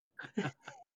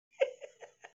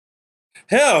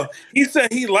 Hell, he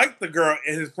said he liked the girl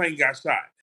and his plane got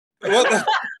shot.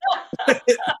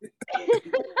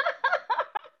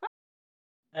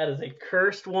 That is a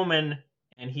cursed woman,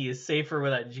 and he is safer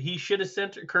without. He should have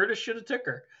sent her. Curtis should have took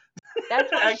her.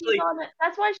 That's why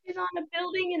that's why she's on a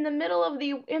building in the middle of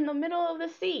the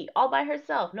sea, all by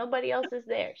herself. Nobody else is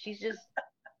there. She's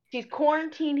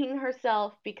quarantining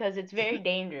herself because it's very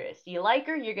dangerous. You like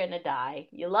her, you're gonna die.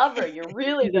 You love her, you're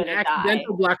really gonna die.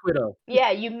 Accidental Black Widow.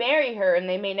 Yeah, you marry her and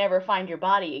they may never find your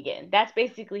body again. That's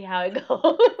basically how it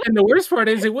goes. And the worst part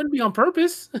is it wouldn't be on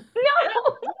purpose.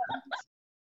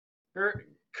 No.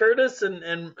 Curtis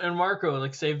and Marco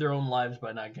like saved their own lives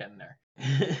by not getting there.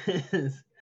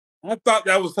 I thought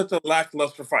that was such a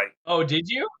lackluster fight. Oh, did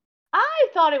you? I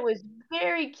thought it was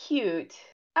very cute.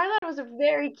 I thought it was a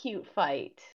very cute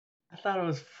fight. I thought it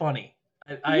was funny.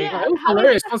 Yeah, It was how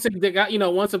hilarious once they got,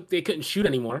 once they couldn't shoot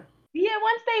anymore. yeah,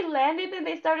 once they landed and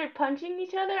they started punching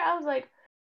each other, I was like,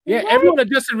 Yeah, what? everyone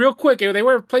adjusted real quick. They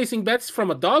were placing bets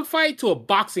from a dogfight to a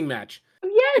boxing match. They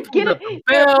Yeah, pulled get out it. the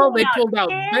They're bell. pulling They out pulled out,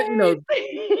 chairs.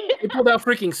 they pulled out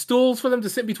freaking stools for them to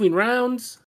sit between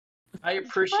rounds. I It's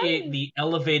appreciate funny. the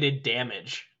elevated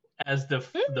damage as the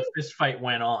fist fight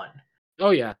went on. Oh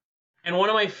yeah, And one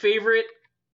of my favorite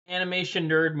animation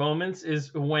nerd moments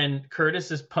is when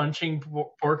Curtis is punching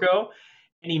Porco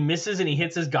and he misses and he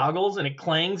hits his goggles and it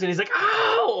clangs and he's like,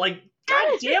 "Ow!" Like,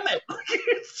 God damn it!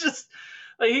 It's just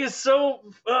like he is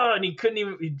so, and he couldn't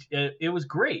even. It was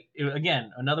great.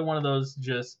 Again, another one of those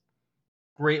just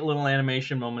great little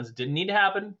animation moments. Didn't need to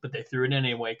happen, but they threw it in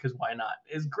anyway because why not?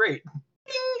 It's great.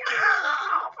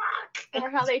 Or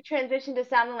how they transition to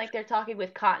sounding like they're talking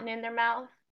with cotton in their mouth,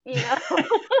 you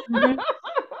know?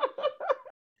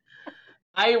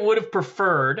 I would have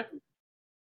preferred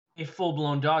a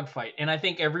full-blown dogfight, and I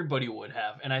think everybody would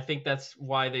have, and I think that's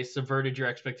why they subverted your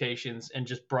expectations and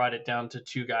just brought it down to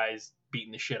two guys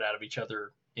beating the shit out of each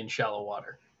other in shallow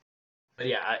water. But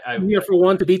yeah, I'm here for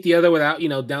one to beat the other without,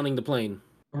 downing the plane.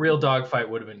 a real dogfight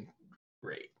would have been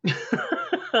great.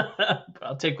 But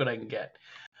I'll take what I can get.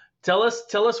 Tell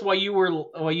us why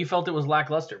you felt it was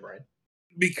lackluster, Brian.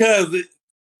 Because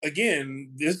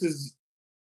again, this is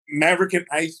Maverick and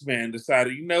Iceman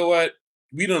decided, you know what?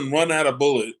 We done run out of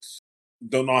bullets.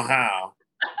 Don't know how.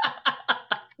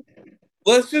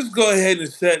 Let's just go ahead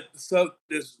and set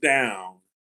this down.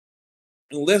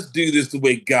 And let's do this the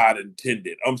way God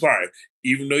intended. I'm sorry,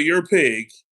 even though you're a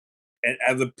pig, and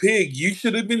as a pig, you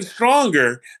should have been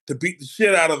stronger to beat the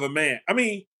shit out of a man. I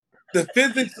mean, the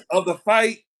physics of the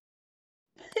fight,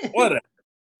 whatever.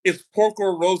 It's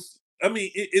Porco Rosso. I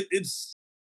mean, it's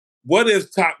what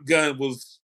if Top Gun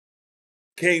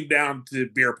came down to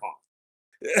beer pong?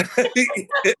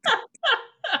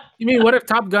 You mean what if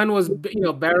Top Gun was,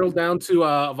 barreled down to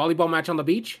a volleyball match on the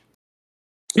beach?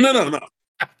 No.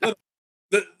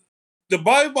 The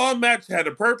volleyball match had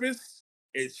a purpose.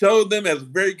 It showed them as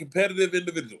very competitive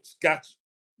individuals. Gotcha.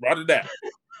 Brought it down.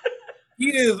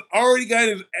 He has already got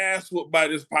his ass whooped by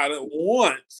this pilot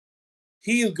once.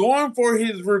 He is going for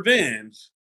his revenge.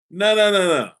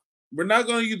 No. We're not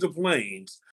going to use the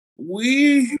planes.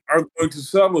 We are going to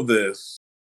settle this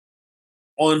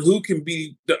on who can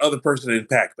be the other person in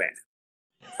Pac-Man.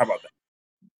 How about that?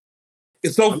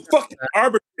 It's so fucking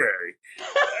arbitrary.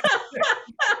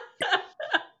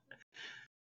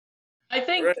 I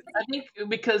think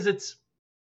because it's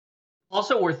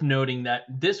also worth noting that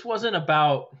this wasn't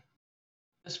about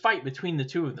this fight between the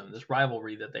two of them, this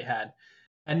rivalry that they had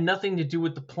nothing to do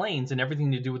with the planes and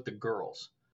everything to do with the girls.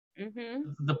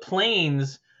 Mm-hmm. The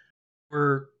planes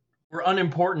were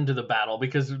unimportant to the battle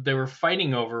because they were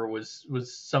fighting over was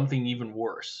something even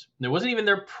worse. It wasn't even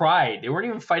their pride. They weren't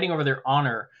even fighting over their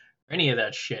honor or any of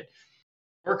that shit.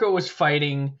 Orko was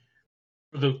fighting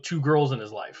for the two girls in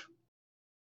his life.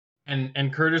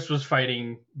 And Curtis was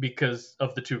fighting because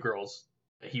of the two girls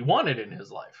that he wanted in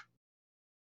his life.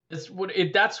 That's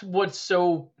what's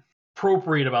so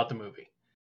appropriate about the movie.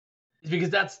 Is because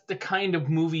that's the kind of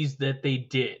movies that they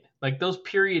did. Like those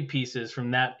period pieces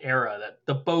from that era, that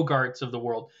the Bogarts of the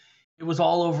world, it was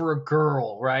all over a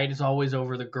girl, right? It's always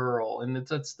over the girl. And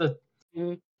that's the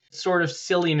sort of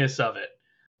silliness of it.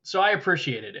 So I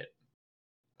appreciated it.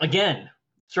 Again,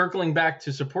 circling back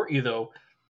to support you though,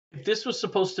 if this was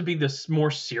supposed to be this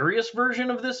more serious version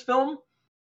of this film,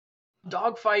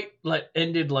 dogfight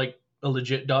ended like a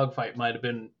legit dogfight might have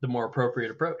been the more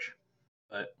appropriate approach.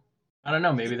 But I don't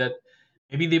know, maybe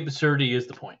the absurdity is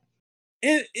the point.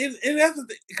 And that's the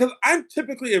thing, because I'm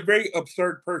typically a very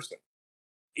absurd person,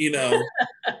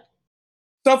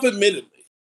 self-admittedly.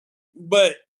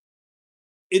 But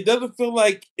it doesn't feel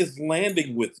like it's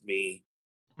landing with me.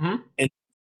 Mm-hmm. And,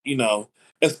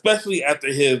 especially after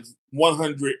his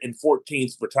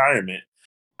 114th retirement,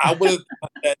 I would have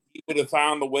thought that he would have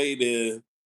found a way to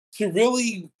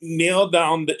really nail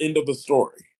down the end of the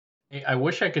story. I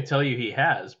wish I could tell you he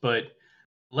has, but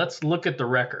let's look at the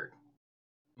record.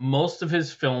 Most of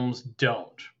his films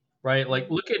don't, right?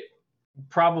 Like, look at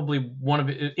probably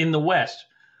in the West,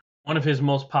 one of his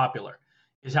most popular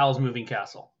is Howl's Moving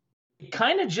Castle. It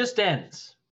kind of just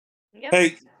ends. Yep.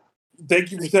 Hey,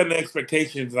 thank you for setting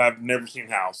expectations. I've never seen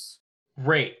House.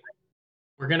 Great.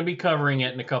 We're going to be covering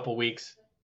it in a couple weeks.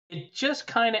 It just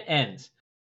kind of ends.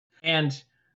 And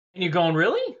you're going,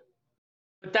 really?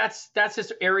 But that's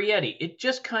just Arrietty. It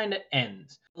just kind of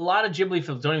ends. A lot of Ghibli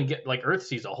films don't even get, like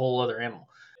Earthsea's a whole other animal.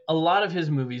 a lot of his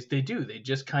movies, they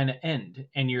just kind of end,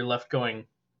 and you're left going,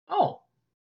 "Oh,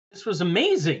 this was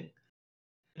amazing."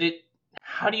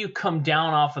 How do you come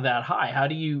down off of that high? How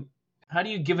do you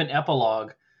give an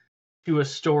epilogue to a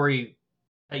story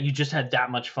that you just had that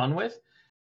much fun with?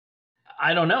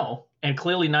 I don't know, and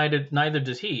clearly neither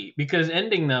does he, because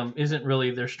ending them isn't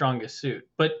really their strongest suit.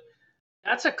 But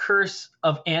that's a curse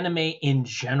of anime in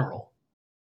general,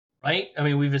 right? I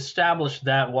mean, we've established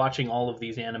that watching all of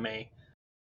these anime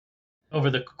over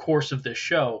the course of this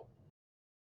show,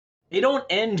 they don't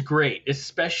end great,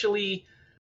 especially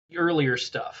the earlier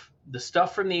stuff. The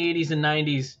stuff from the 80s and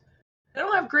 90s, they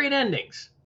don't have great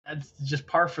endings. That's just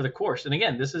par for the course. And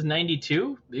again, this is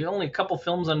 92. They only a couple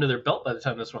films under their belt by the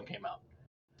time this one came out.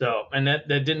 So, and that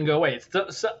didn't go away.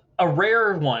 A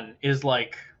rare one is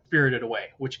like Spirited Away,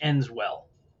 which ends well.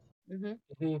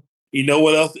 Mm-hmm. You know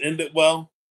what else ended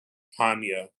well?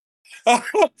 Ponyo.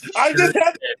 I just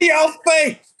had to see y'all's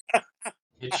face.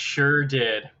 It sure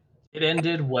did. It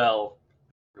ended well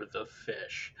for the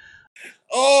fish.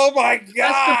 Oh my god!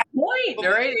 That's the point,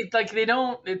 right? It's like they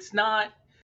don't. It's not.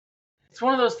 It's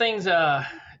one of those things.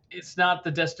 It's not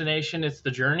the destination; it's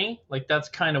the journey. Like that's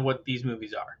kind of what these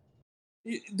movies are.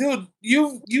 Dude,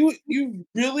 you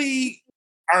really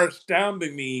are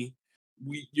astounding me.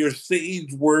 Your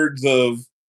sage words of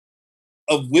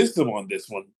wisdom on this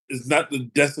one. It's not the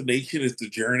destination; it's the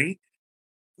journey.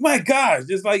 My gosh,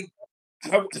 it's like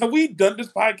have we done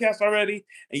this podcast already?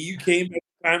 And you came back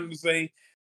time to say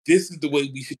this is the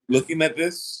way we should be looking at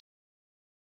this.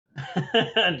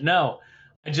 No,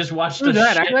 I just watched Do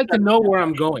that. I'd like to know where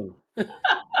I'm going.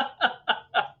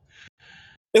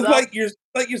 It's like you're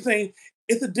saying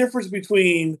it's a difference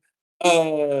between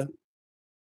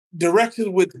directions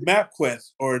with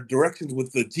MapQuest or directions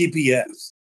with the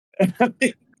GPS.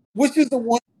 Which is the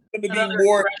one going to be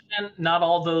more? Not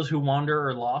all those who wander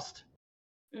are lost.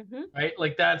 Mm-hmm. Right?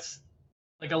 Like that's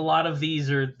like a lot of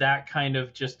these are that kind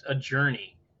of just a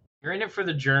journey. You're in it for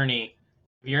the journey.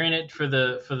 If you're in it for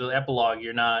the epilogue,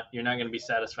 you're not going to be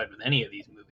satisfied with any of these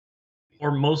movies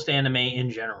or most anime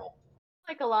in general.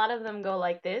 Like a lot of them go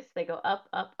like this. They go up,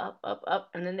 up, up, up, up,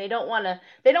 and then they don't want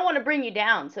to bring you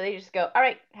down. So they just go, all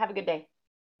right, have a good day.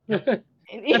 That's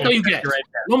all you get. Right,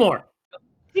 no more.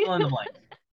 Fill in the blank.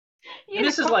 And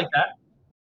this is like that.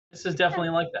 This is definitely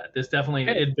like that. This definitely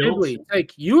it builds. Ghibli.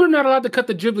 Like you're not allowed to cut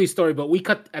the Ghibli story, but we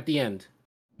cut at the end.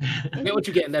 Get what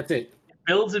you get, and that's it.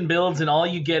 Builds and builds, and all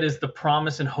you get is the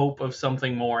promise and hope of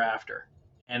something more after.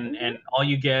 And all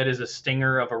you get is a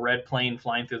stinger of a red plane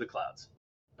flying through the clouds.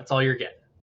 That's all you're getting.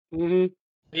 Mm-hmm.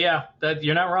 Yeah, that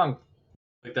you're not wrong.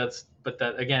 Like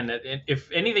that again.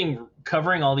 If anything,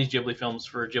 covering all these Ghibli films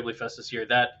for Ghibli Fest this year,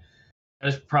 that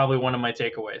is probably one of my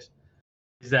takeaways.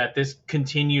 Is that this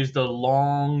continues the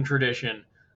long tradition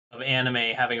of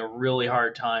anime having a really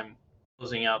hard time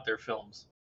closing out their films,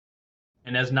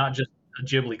 and as not just a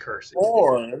Ghibli curse,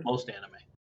 it's most anime.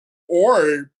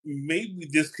 Or maybe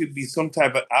this could be some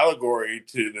type of allegory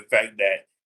to the fact that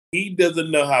he doesn't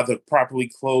know how to properly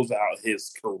close out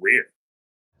his career.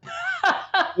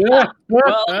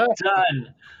 Well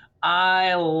done.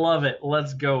 I love it.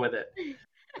 Let's go with it.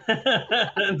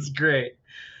 That's great.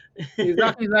 He's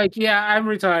like, yeah, I'm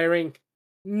retiring.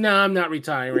 No, I'm not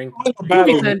retiring.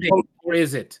 It's ending, or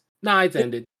is it? No, it's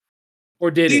ended.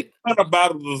 Or did it? The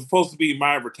battle was supposed to be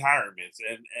my retirement,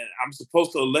 and I'm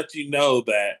supposed to let you know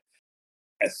that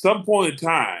at some point in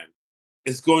time,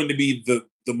 it's going to be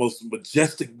the most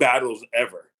majestic battles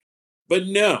ever. But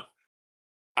no,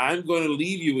 I'm going to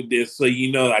leave you with this so you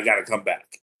know I got to come back.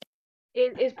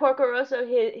 Is Porco Rosso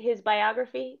his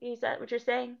biography? Is that what you're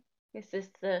saying? It's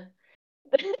just the...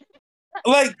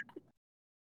 Like,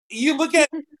 you look at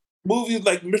movies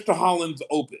like Mr. Holland's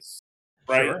Opus,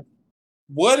 right? Sure.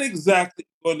 What exactly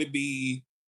is going to be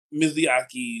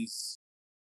Miyazaki's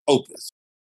opus?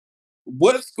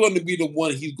 What's going to be the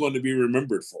one he's going to be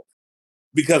remembered for?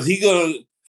 Because he's going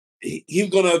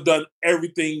to have done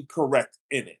everything correct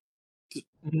in it.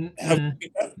 Mm-hmm.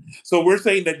 So we're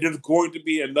saying that there's going to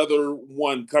be another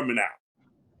one coming out.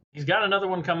 He's got another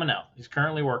one coming out. He's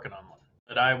currently working on one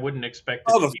that I wouldn't expect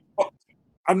to be.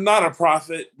 I'm not a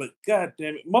prophet, but god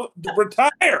damn it,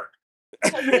 retire.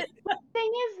 The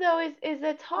thing is, though, is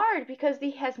it's hard because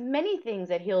he has many things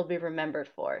that he'll be remembered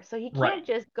for. So he can't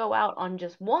just go out on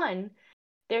just one.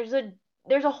 There's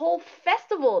a whole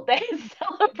festival that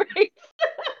celebrates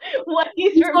what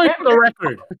he's remembered for the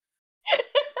record.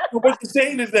 So what you're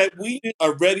saying is that we do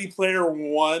a Ready Player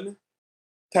One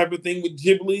type of thing with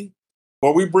Ghibli,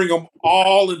 where we bring them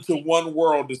all into one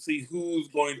world to see who's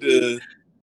going to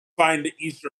find the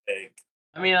Easter egg.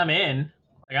 I mean, I'm in.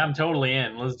 Like, I'm totally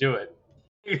in. Let's do it.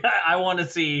 I want to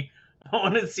see I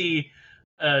want to see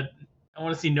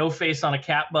No Face on a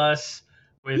cat bus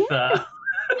with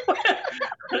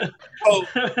Oh,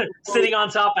 sitting on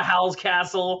top of Howl's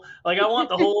castle. Like I want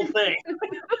the whole thing.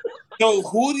 so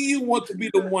who do you want to be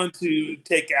the one to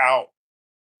take out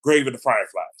Grave of the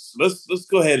Fireflies? Let's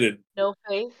go ahead and No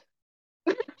face.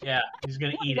 Yeah, he's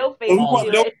gonna eat No it. face. we All want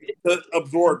of no it. to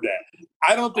absorb that.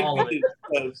 I don't think All we of it. did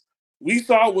because we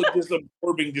saw what just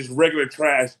absorbing just regular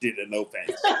trash did to No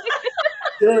Face.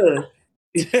 Sure.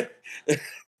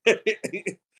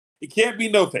 It can't be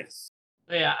No Face.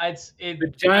 Yeah,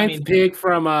 The giant pig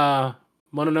from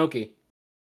Mononoke.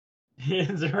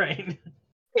 It's right.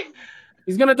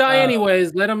 He's gonna die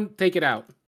anyways. Let him take it out.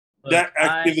 Look,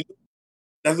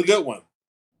 That's a good one.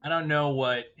 I don't know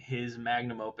what his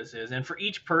magnum opus is, and for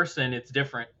each person, it's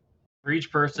different. For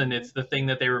each person, it's the thing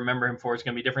that they remember him for is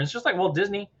going to be different. It's just like Walt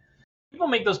Disney. People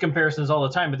make those comparisons all the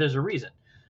time, but there's a reason,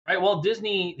 right? Walt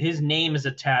Disney, his name is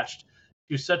attached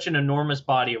to such an enormous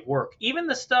body of work. Even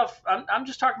the stuff I'm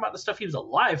just talking about the stuff he was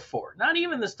alive for, not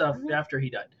even the stuff after he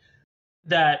died.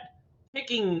 That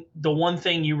picking the one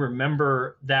thing you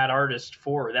remember that artist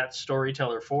for, that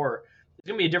storyteller for, is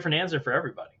going to be a different answer for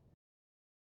everybody.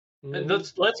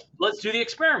 Let's do the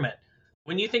experiment.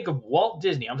 When you think of Walt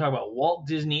Disney, I'm talking about Walt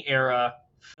Disney era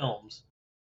films.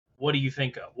 What do you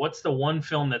think of? What's the one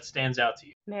film that stands out to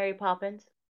you? Mary Poppins.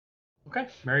 Okay,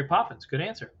 Mary Poppins. Good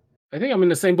answer. I think I'm in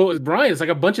the same boat as Brian. It's like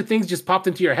a bunch of things just popped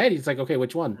into your head. It's like, okay,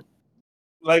 which one?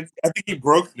 Like I think he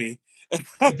broke me.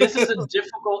 This is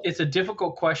a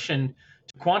difficult question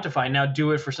to quantify. Now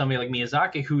do it for somebody like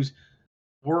Miyazaki, whose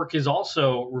work is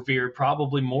also revered,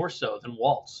 probably more so than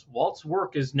Walt's. Walt's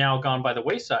work is now gone by the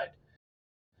wayside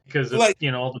because of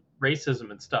all the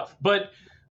racism and stuff. But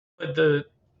honestly,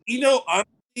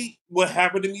 what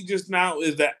happened to me just now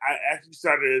is that I actually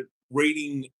started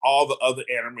rating all the other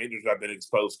animators I've been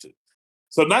exposed to.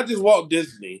 So not just Walt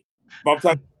Disney, but I'm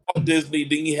talking Walt Disney.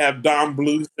 Then you have Don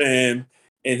Bluth and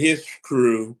his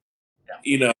crew,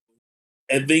 and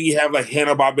then you have like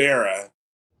Hanna-Barbera.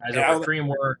 As over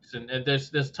DreamWorks, and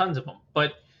there's tons of them.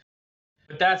 But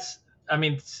that's, I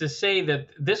mean, to say that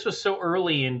this was so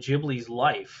early in Ghibli's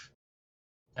life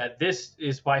that this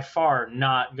is by far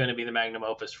not going to be the magnum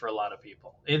opus for a lot of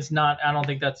people. It's not. I don't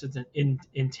think that's its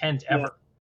intent ever.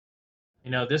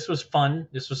 This was fun.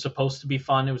 This was supposed to be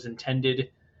fun. It was intended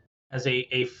as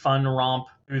a fun romp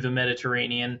through the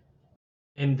Mediterranean.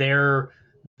 And their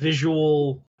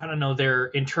visual, their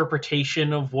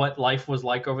interpretation of what life was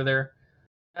like over there.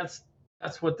 That's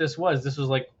what this was. This was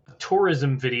like a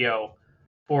tourism video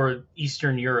for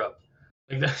Eastern Europe.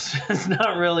 Like that's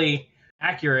not really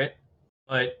accurate,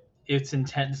 but its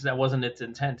intent, that wasn't its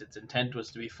intent. Its intent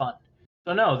was to be fun.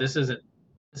 So no, this isn't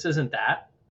that.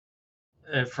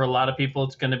 For a lot of people,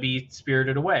 it's going to be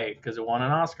Spirited Away because it won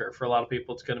an Oscar. For a lot of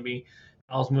people, it's going to be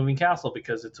Howl's Moving Castle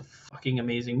because it's a fucking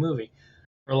amazing movie.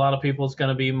 For a lot of people, it's going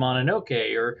to be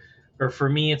Mononoke, or for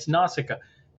me, it's Nausicaa.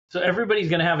 So everybody's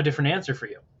going to have a different answer for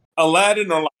you. Aladdin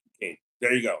or Lion King.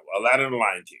 There you go. Aladdin or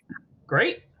Lion King.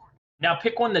 Great. Now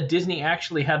pick one that Disney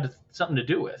actually had something to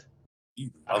do with.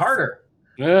 Harder.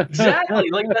 Exactly.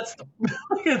 Like that's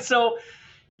so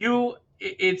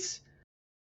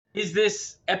is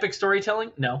this epic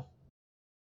storytelling? No.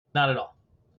 Not at all.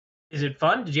 Is it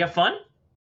fun? Did you have fun?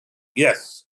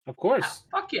 Yes. Of course.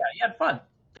 Fuck yeah, you had fun.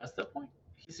 That's the point.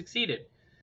 He succeeded.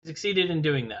 He succeeded in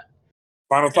doing that.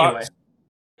 Final thoughts?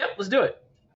 Yep, let's do it.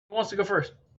 Who wants to go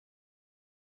first?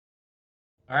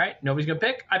 All right, nobody's going to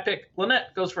pick. I pick.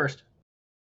 Lynette goes first.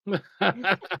 Porco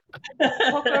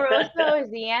Rosso is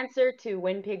the answer to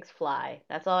When Pigs Fly.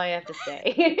 That's all I have to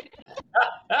say.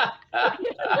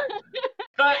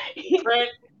 Cut. Right.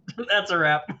 That's a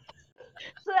wrap.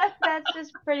 So that's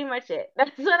just pretty much it.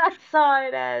 That's what I saw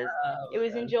it as. It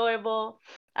was enjoyable.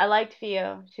 I liked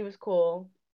Fia. She was cool.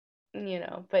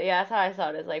 But yeah, that's how I saw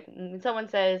it. As like when someone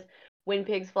says When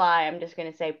Pigs Fly, I'm just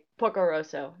gonna say Porco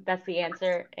Rosso. That's the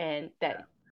answer, and that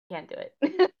can't do it.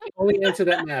 The only answer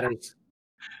that matters.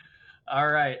 All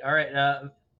right.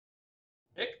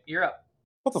 Nick, you're up.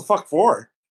 What the fuck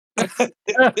for?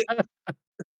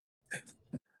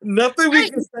 Nothing we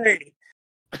can say.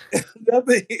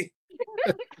 Nothing.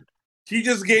 She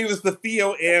just gave us the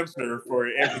Theo answer for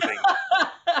everything.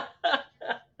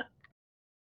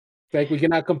 Like we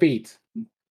cannot compete.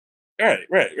 Right.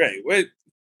 Wait.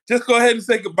 Just go ahead and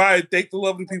say goodbye and thank the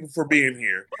lovely people for being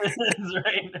here. That's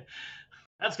right.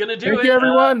 That's gonna do it. Thank you,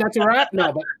 everyone. That's a wrap.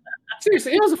 No, but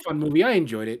seriously, it was a fun movie. I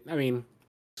enjoyed it. I mean,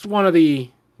 it's one of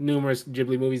the numerous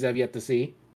Ghibli movies I've yet to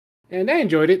see, and I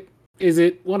enjoyed it. Is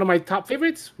it one of my top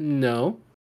favorites? No.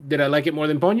 Did I like it more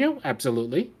than Ponyo?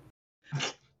 Absolutely.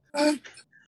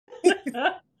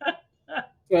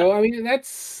 So, I mean,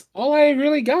 that's all I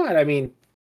really got. I mean,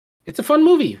 it's a fun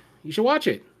movie. You should watch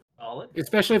it, Solid.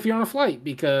 especially if you're on a flight,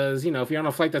 because, if you're on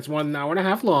a flight that's 1.5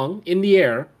 hours long in the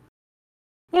air,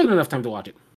 more than enough time to watch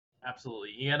it.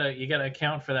 Absolutely. You gotta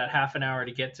account for that half an hour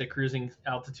to get to cruising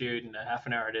altitude and a half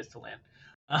an hour it is to land.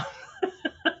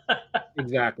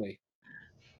 Exactly.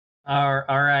 All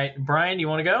right. Brian, you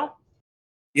want to go?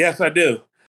 Yes, I do.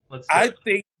 Let's do I it.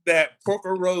 think that Porco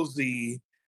Rosso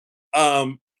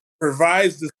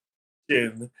provides the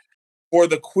solution for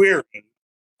the query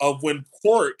of when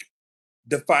pork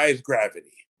defies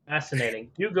gravity. Fascinating.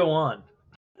 You go on.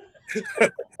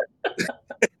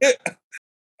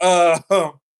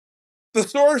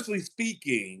 Historically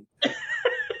speaking,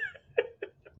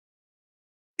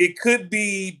 it could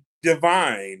be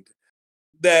divined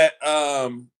that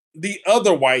the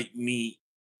other white meat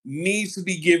needs to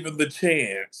be given the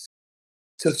chance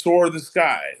to soar the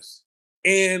skies.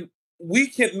 And we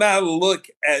cannot look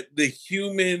at the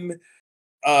human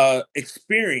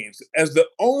experience as the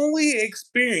only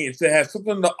experience that has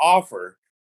something to offer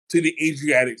to the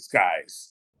Adriatic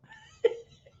skies.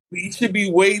 We should be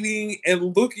waiting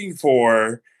and looking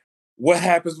for what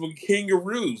happens when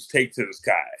kangaroos take to the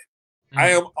sky.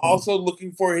 I am also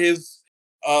looking for his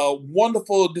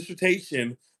wonderful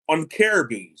dissertation on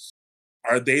caribous.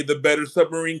 Are they the better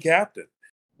submarine captain?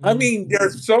 I mean, there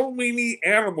are so many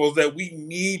animals that we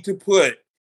need to put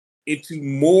into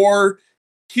more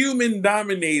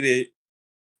human-dominated.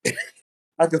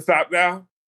 I can stop now.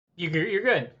 You're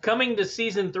good. Coming to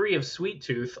season 3 of Sweet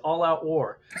Tooth, All Out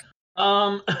War.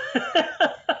 I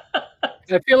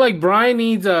feel like Brian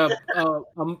needs a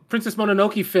Princess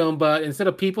Mononoke film, but instead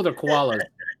of people, they're koalas.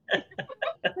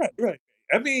 Right.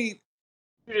 I mean,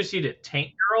 you just need a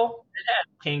Tank Girl. It had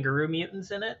kangaroo mutants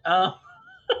in it. Yeah,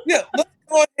 let's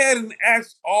go ahead and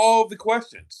ask all the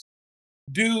questions.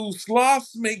 Do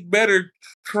sloths make better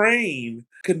train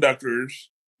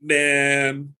conductors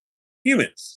than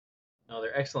humans? No,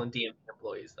 they're excellent DMV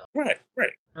employees, though. Right.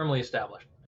 Firmly established.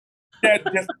 That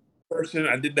just person,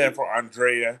 I did that for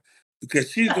Andrea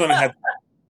because she's going to have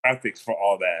graphics for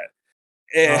all that.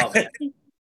 And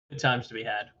good times to be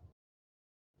had.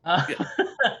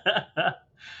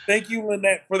 Thank you,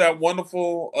 Lynette, for that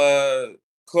wonderful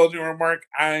closing remark.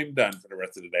 I'm done for the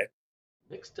rest of the day.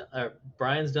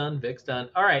 Brian's done. Vic's done.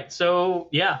 All right, so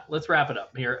yeah, let's wrap it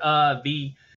up here.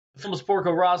 The film is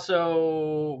Porco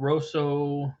Rosso,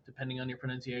 depending on your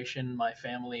pronunciation. My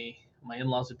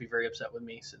in-laws would be very upset with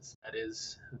me since that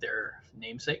is their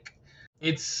namesake.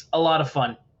 It's a lot of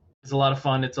fun. It's a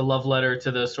a love letter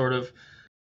to the sort of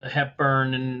the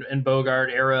Hepburn and Bogart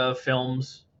era of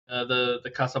films,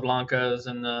 the Casablancas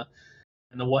and the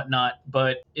whatnot.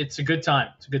 But it's a good time.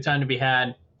 It's a good time to be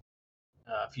had.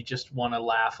 If you just want to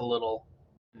laugh a little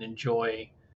and enjoy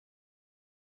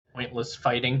pointless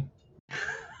fighting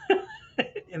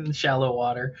in shallow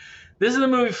water, this is the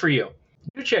movie for you.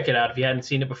 Do check it out if you hadn't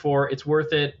seen it before. It's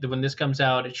worth it. When this comes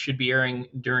out, it should be airing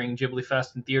during Ghibli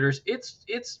Fest in theaters.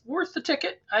 It's worth the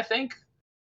ticket, I think.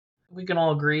 We can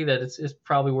all agree that it's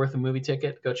probably worth a movie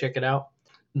ticket. Go check it out.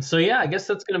 And so, yeah, I guess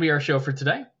that's going to be our show for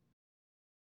today.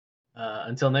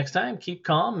 Until next time, keep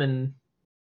calm and,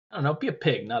 I don't know, be a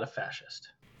pig, not a fascist.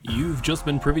 You've just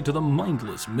been privy to the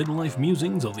mindless midlife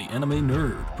musings of the anime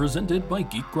nerd, presented by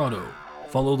Geek Grotto.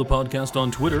 Follow the podcast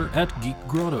on Twitter at Geek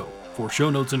Grotto. For show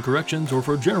notes and corrections or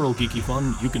for general geeky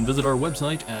fun, you can visit our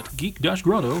website at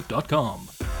geek-grotto.com.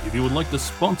 If you would like to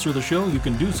sponsor the show, you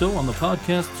can do so on the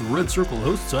podcast's Red Circle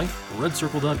host site,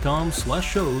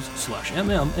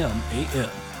 redcircle.com/shows/MMMAN.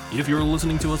 If you're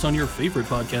listening to us on your favorite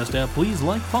podcast app, please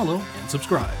like, follow, and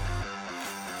subscribe.